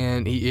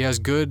 and he has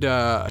good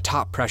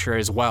top pressure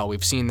as well.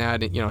 We've seen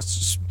that,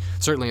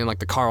 certainly in like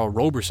the Carl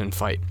Roberson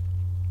fight.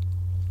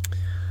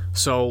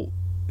 So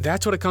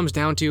that's what it comes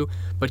down to.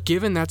 But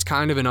given that's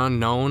kind of an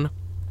unknown,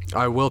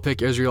 I will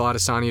pick Israel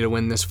Adesanya to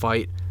win this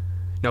fight.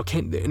 Now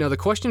the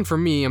question for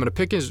me, I'm going to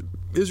pick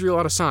Israel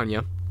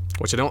Adesanya,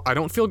 which I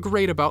don't feel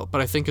great about, but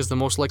I think is the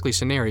most likely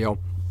scenario.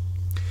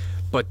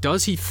 But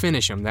does he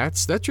finish him?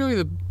 That's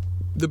really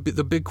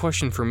the big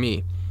question for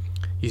me.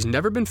 He's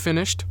never been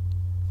finished.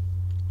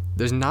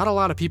 There's not a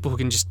lot of people who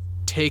can just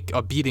take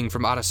a beating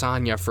from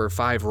Adesanya for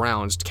 5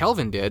 rounds.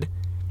 Kelvin did.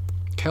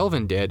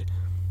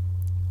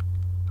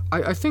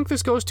 I think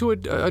this goes to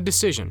a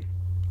decision.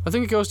 I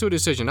think it goes to a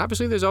decision.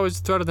 Obviously, there's always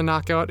the threat of the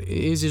knockout.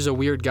 He's a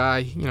weird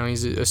guy.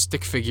 He's a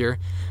stick figure.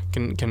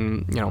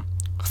 Can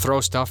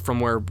throw stuff from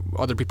where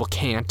other people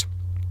can't.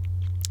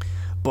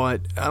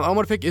 But I'm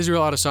going to pick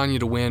Israel Adesanya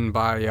to win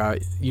by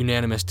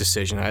unanimous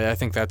decision. I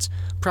think that's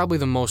probably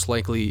the most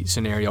likely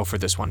scenario for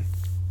this one.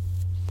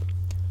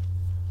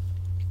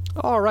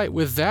 All right,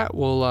 with that,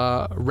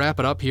 we'll wrap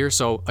it up here.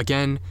 So,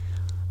 again,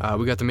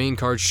 we got the main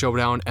card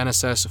showdown,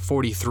 NSS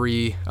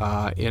 43,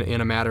 in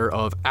a matter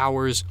of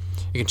hours.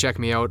 You can check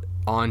me out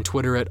on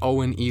Twitter at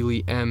Owen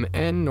Ely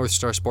MN, North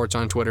Star Sports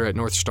on Twitter at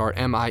Northstar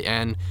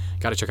MIN.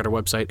 Got to check out our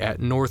website at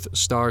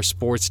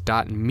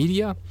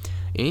northstarsports.media.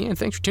 And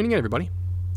thanks for tuning in, everybody.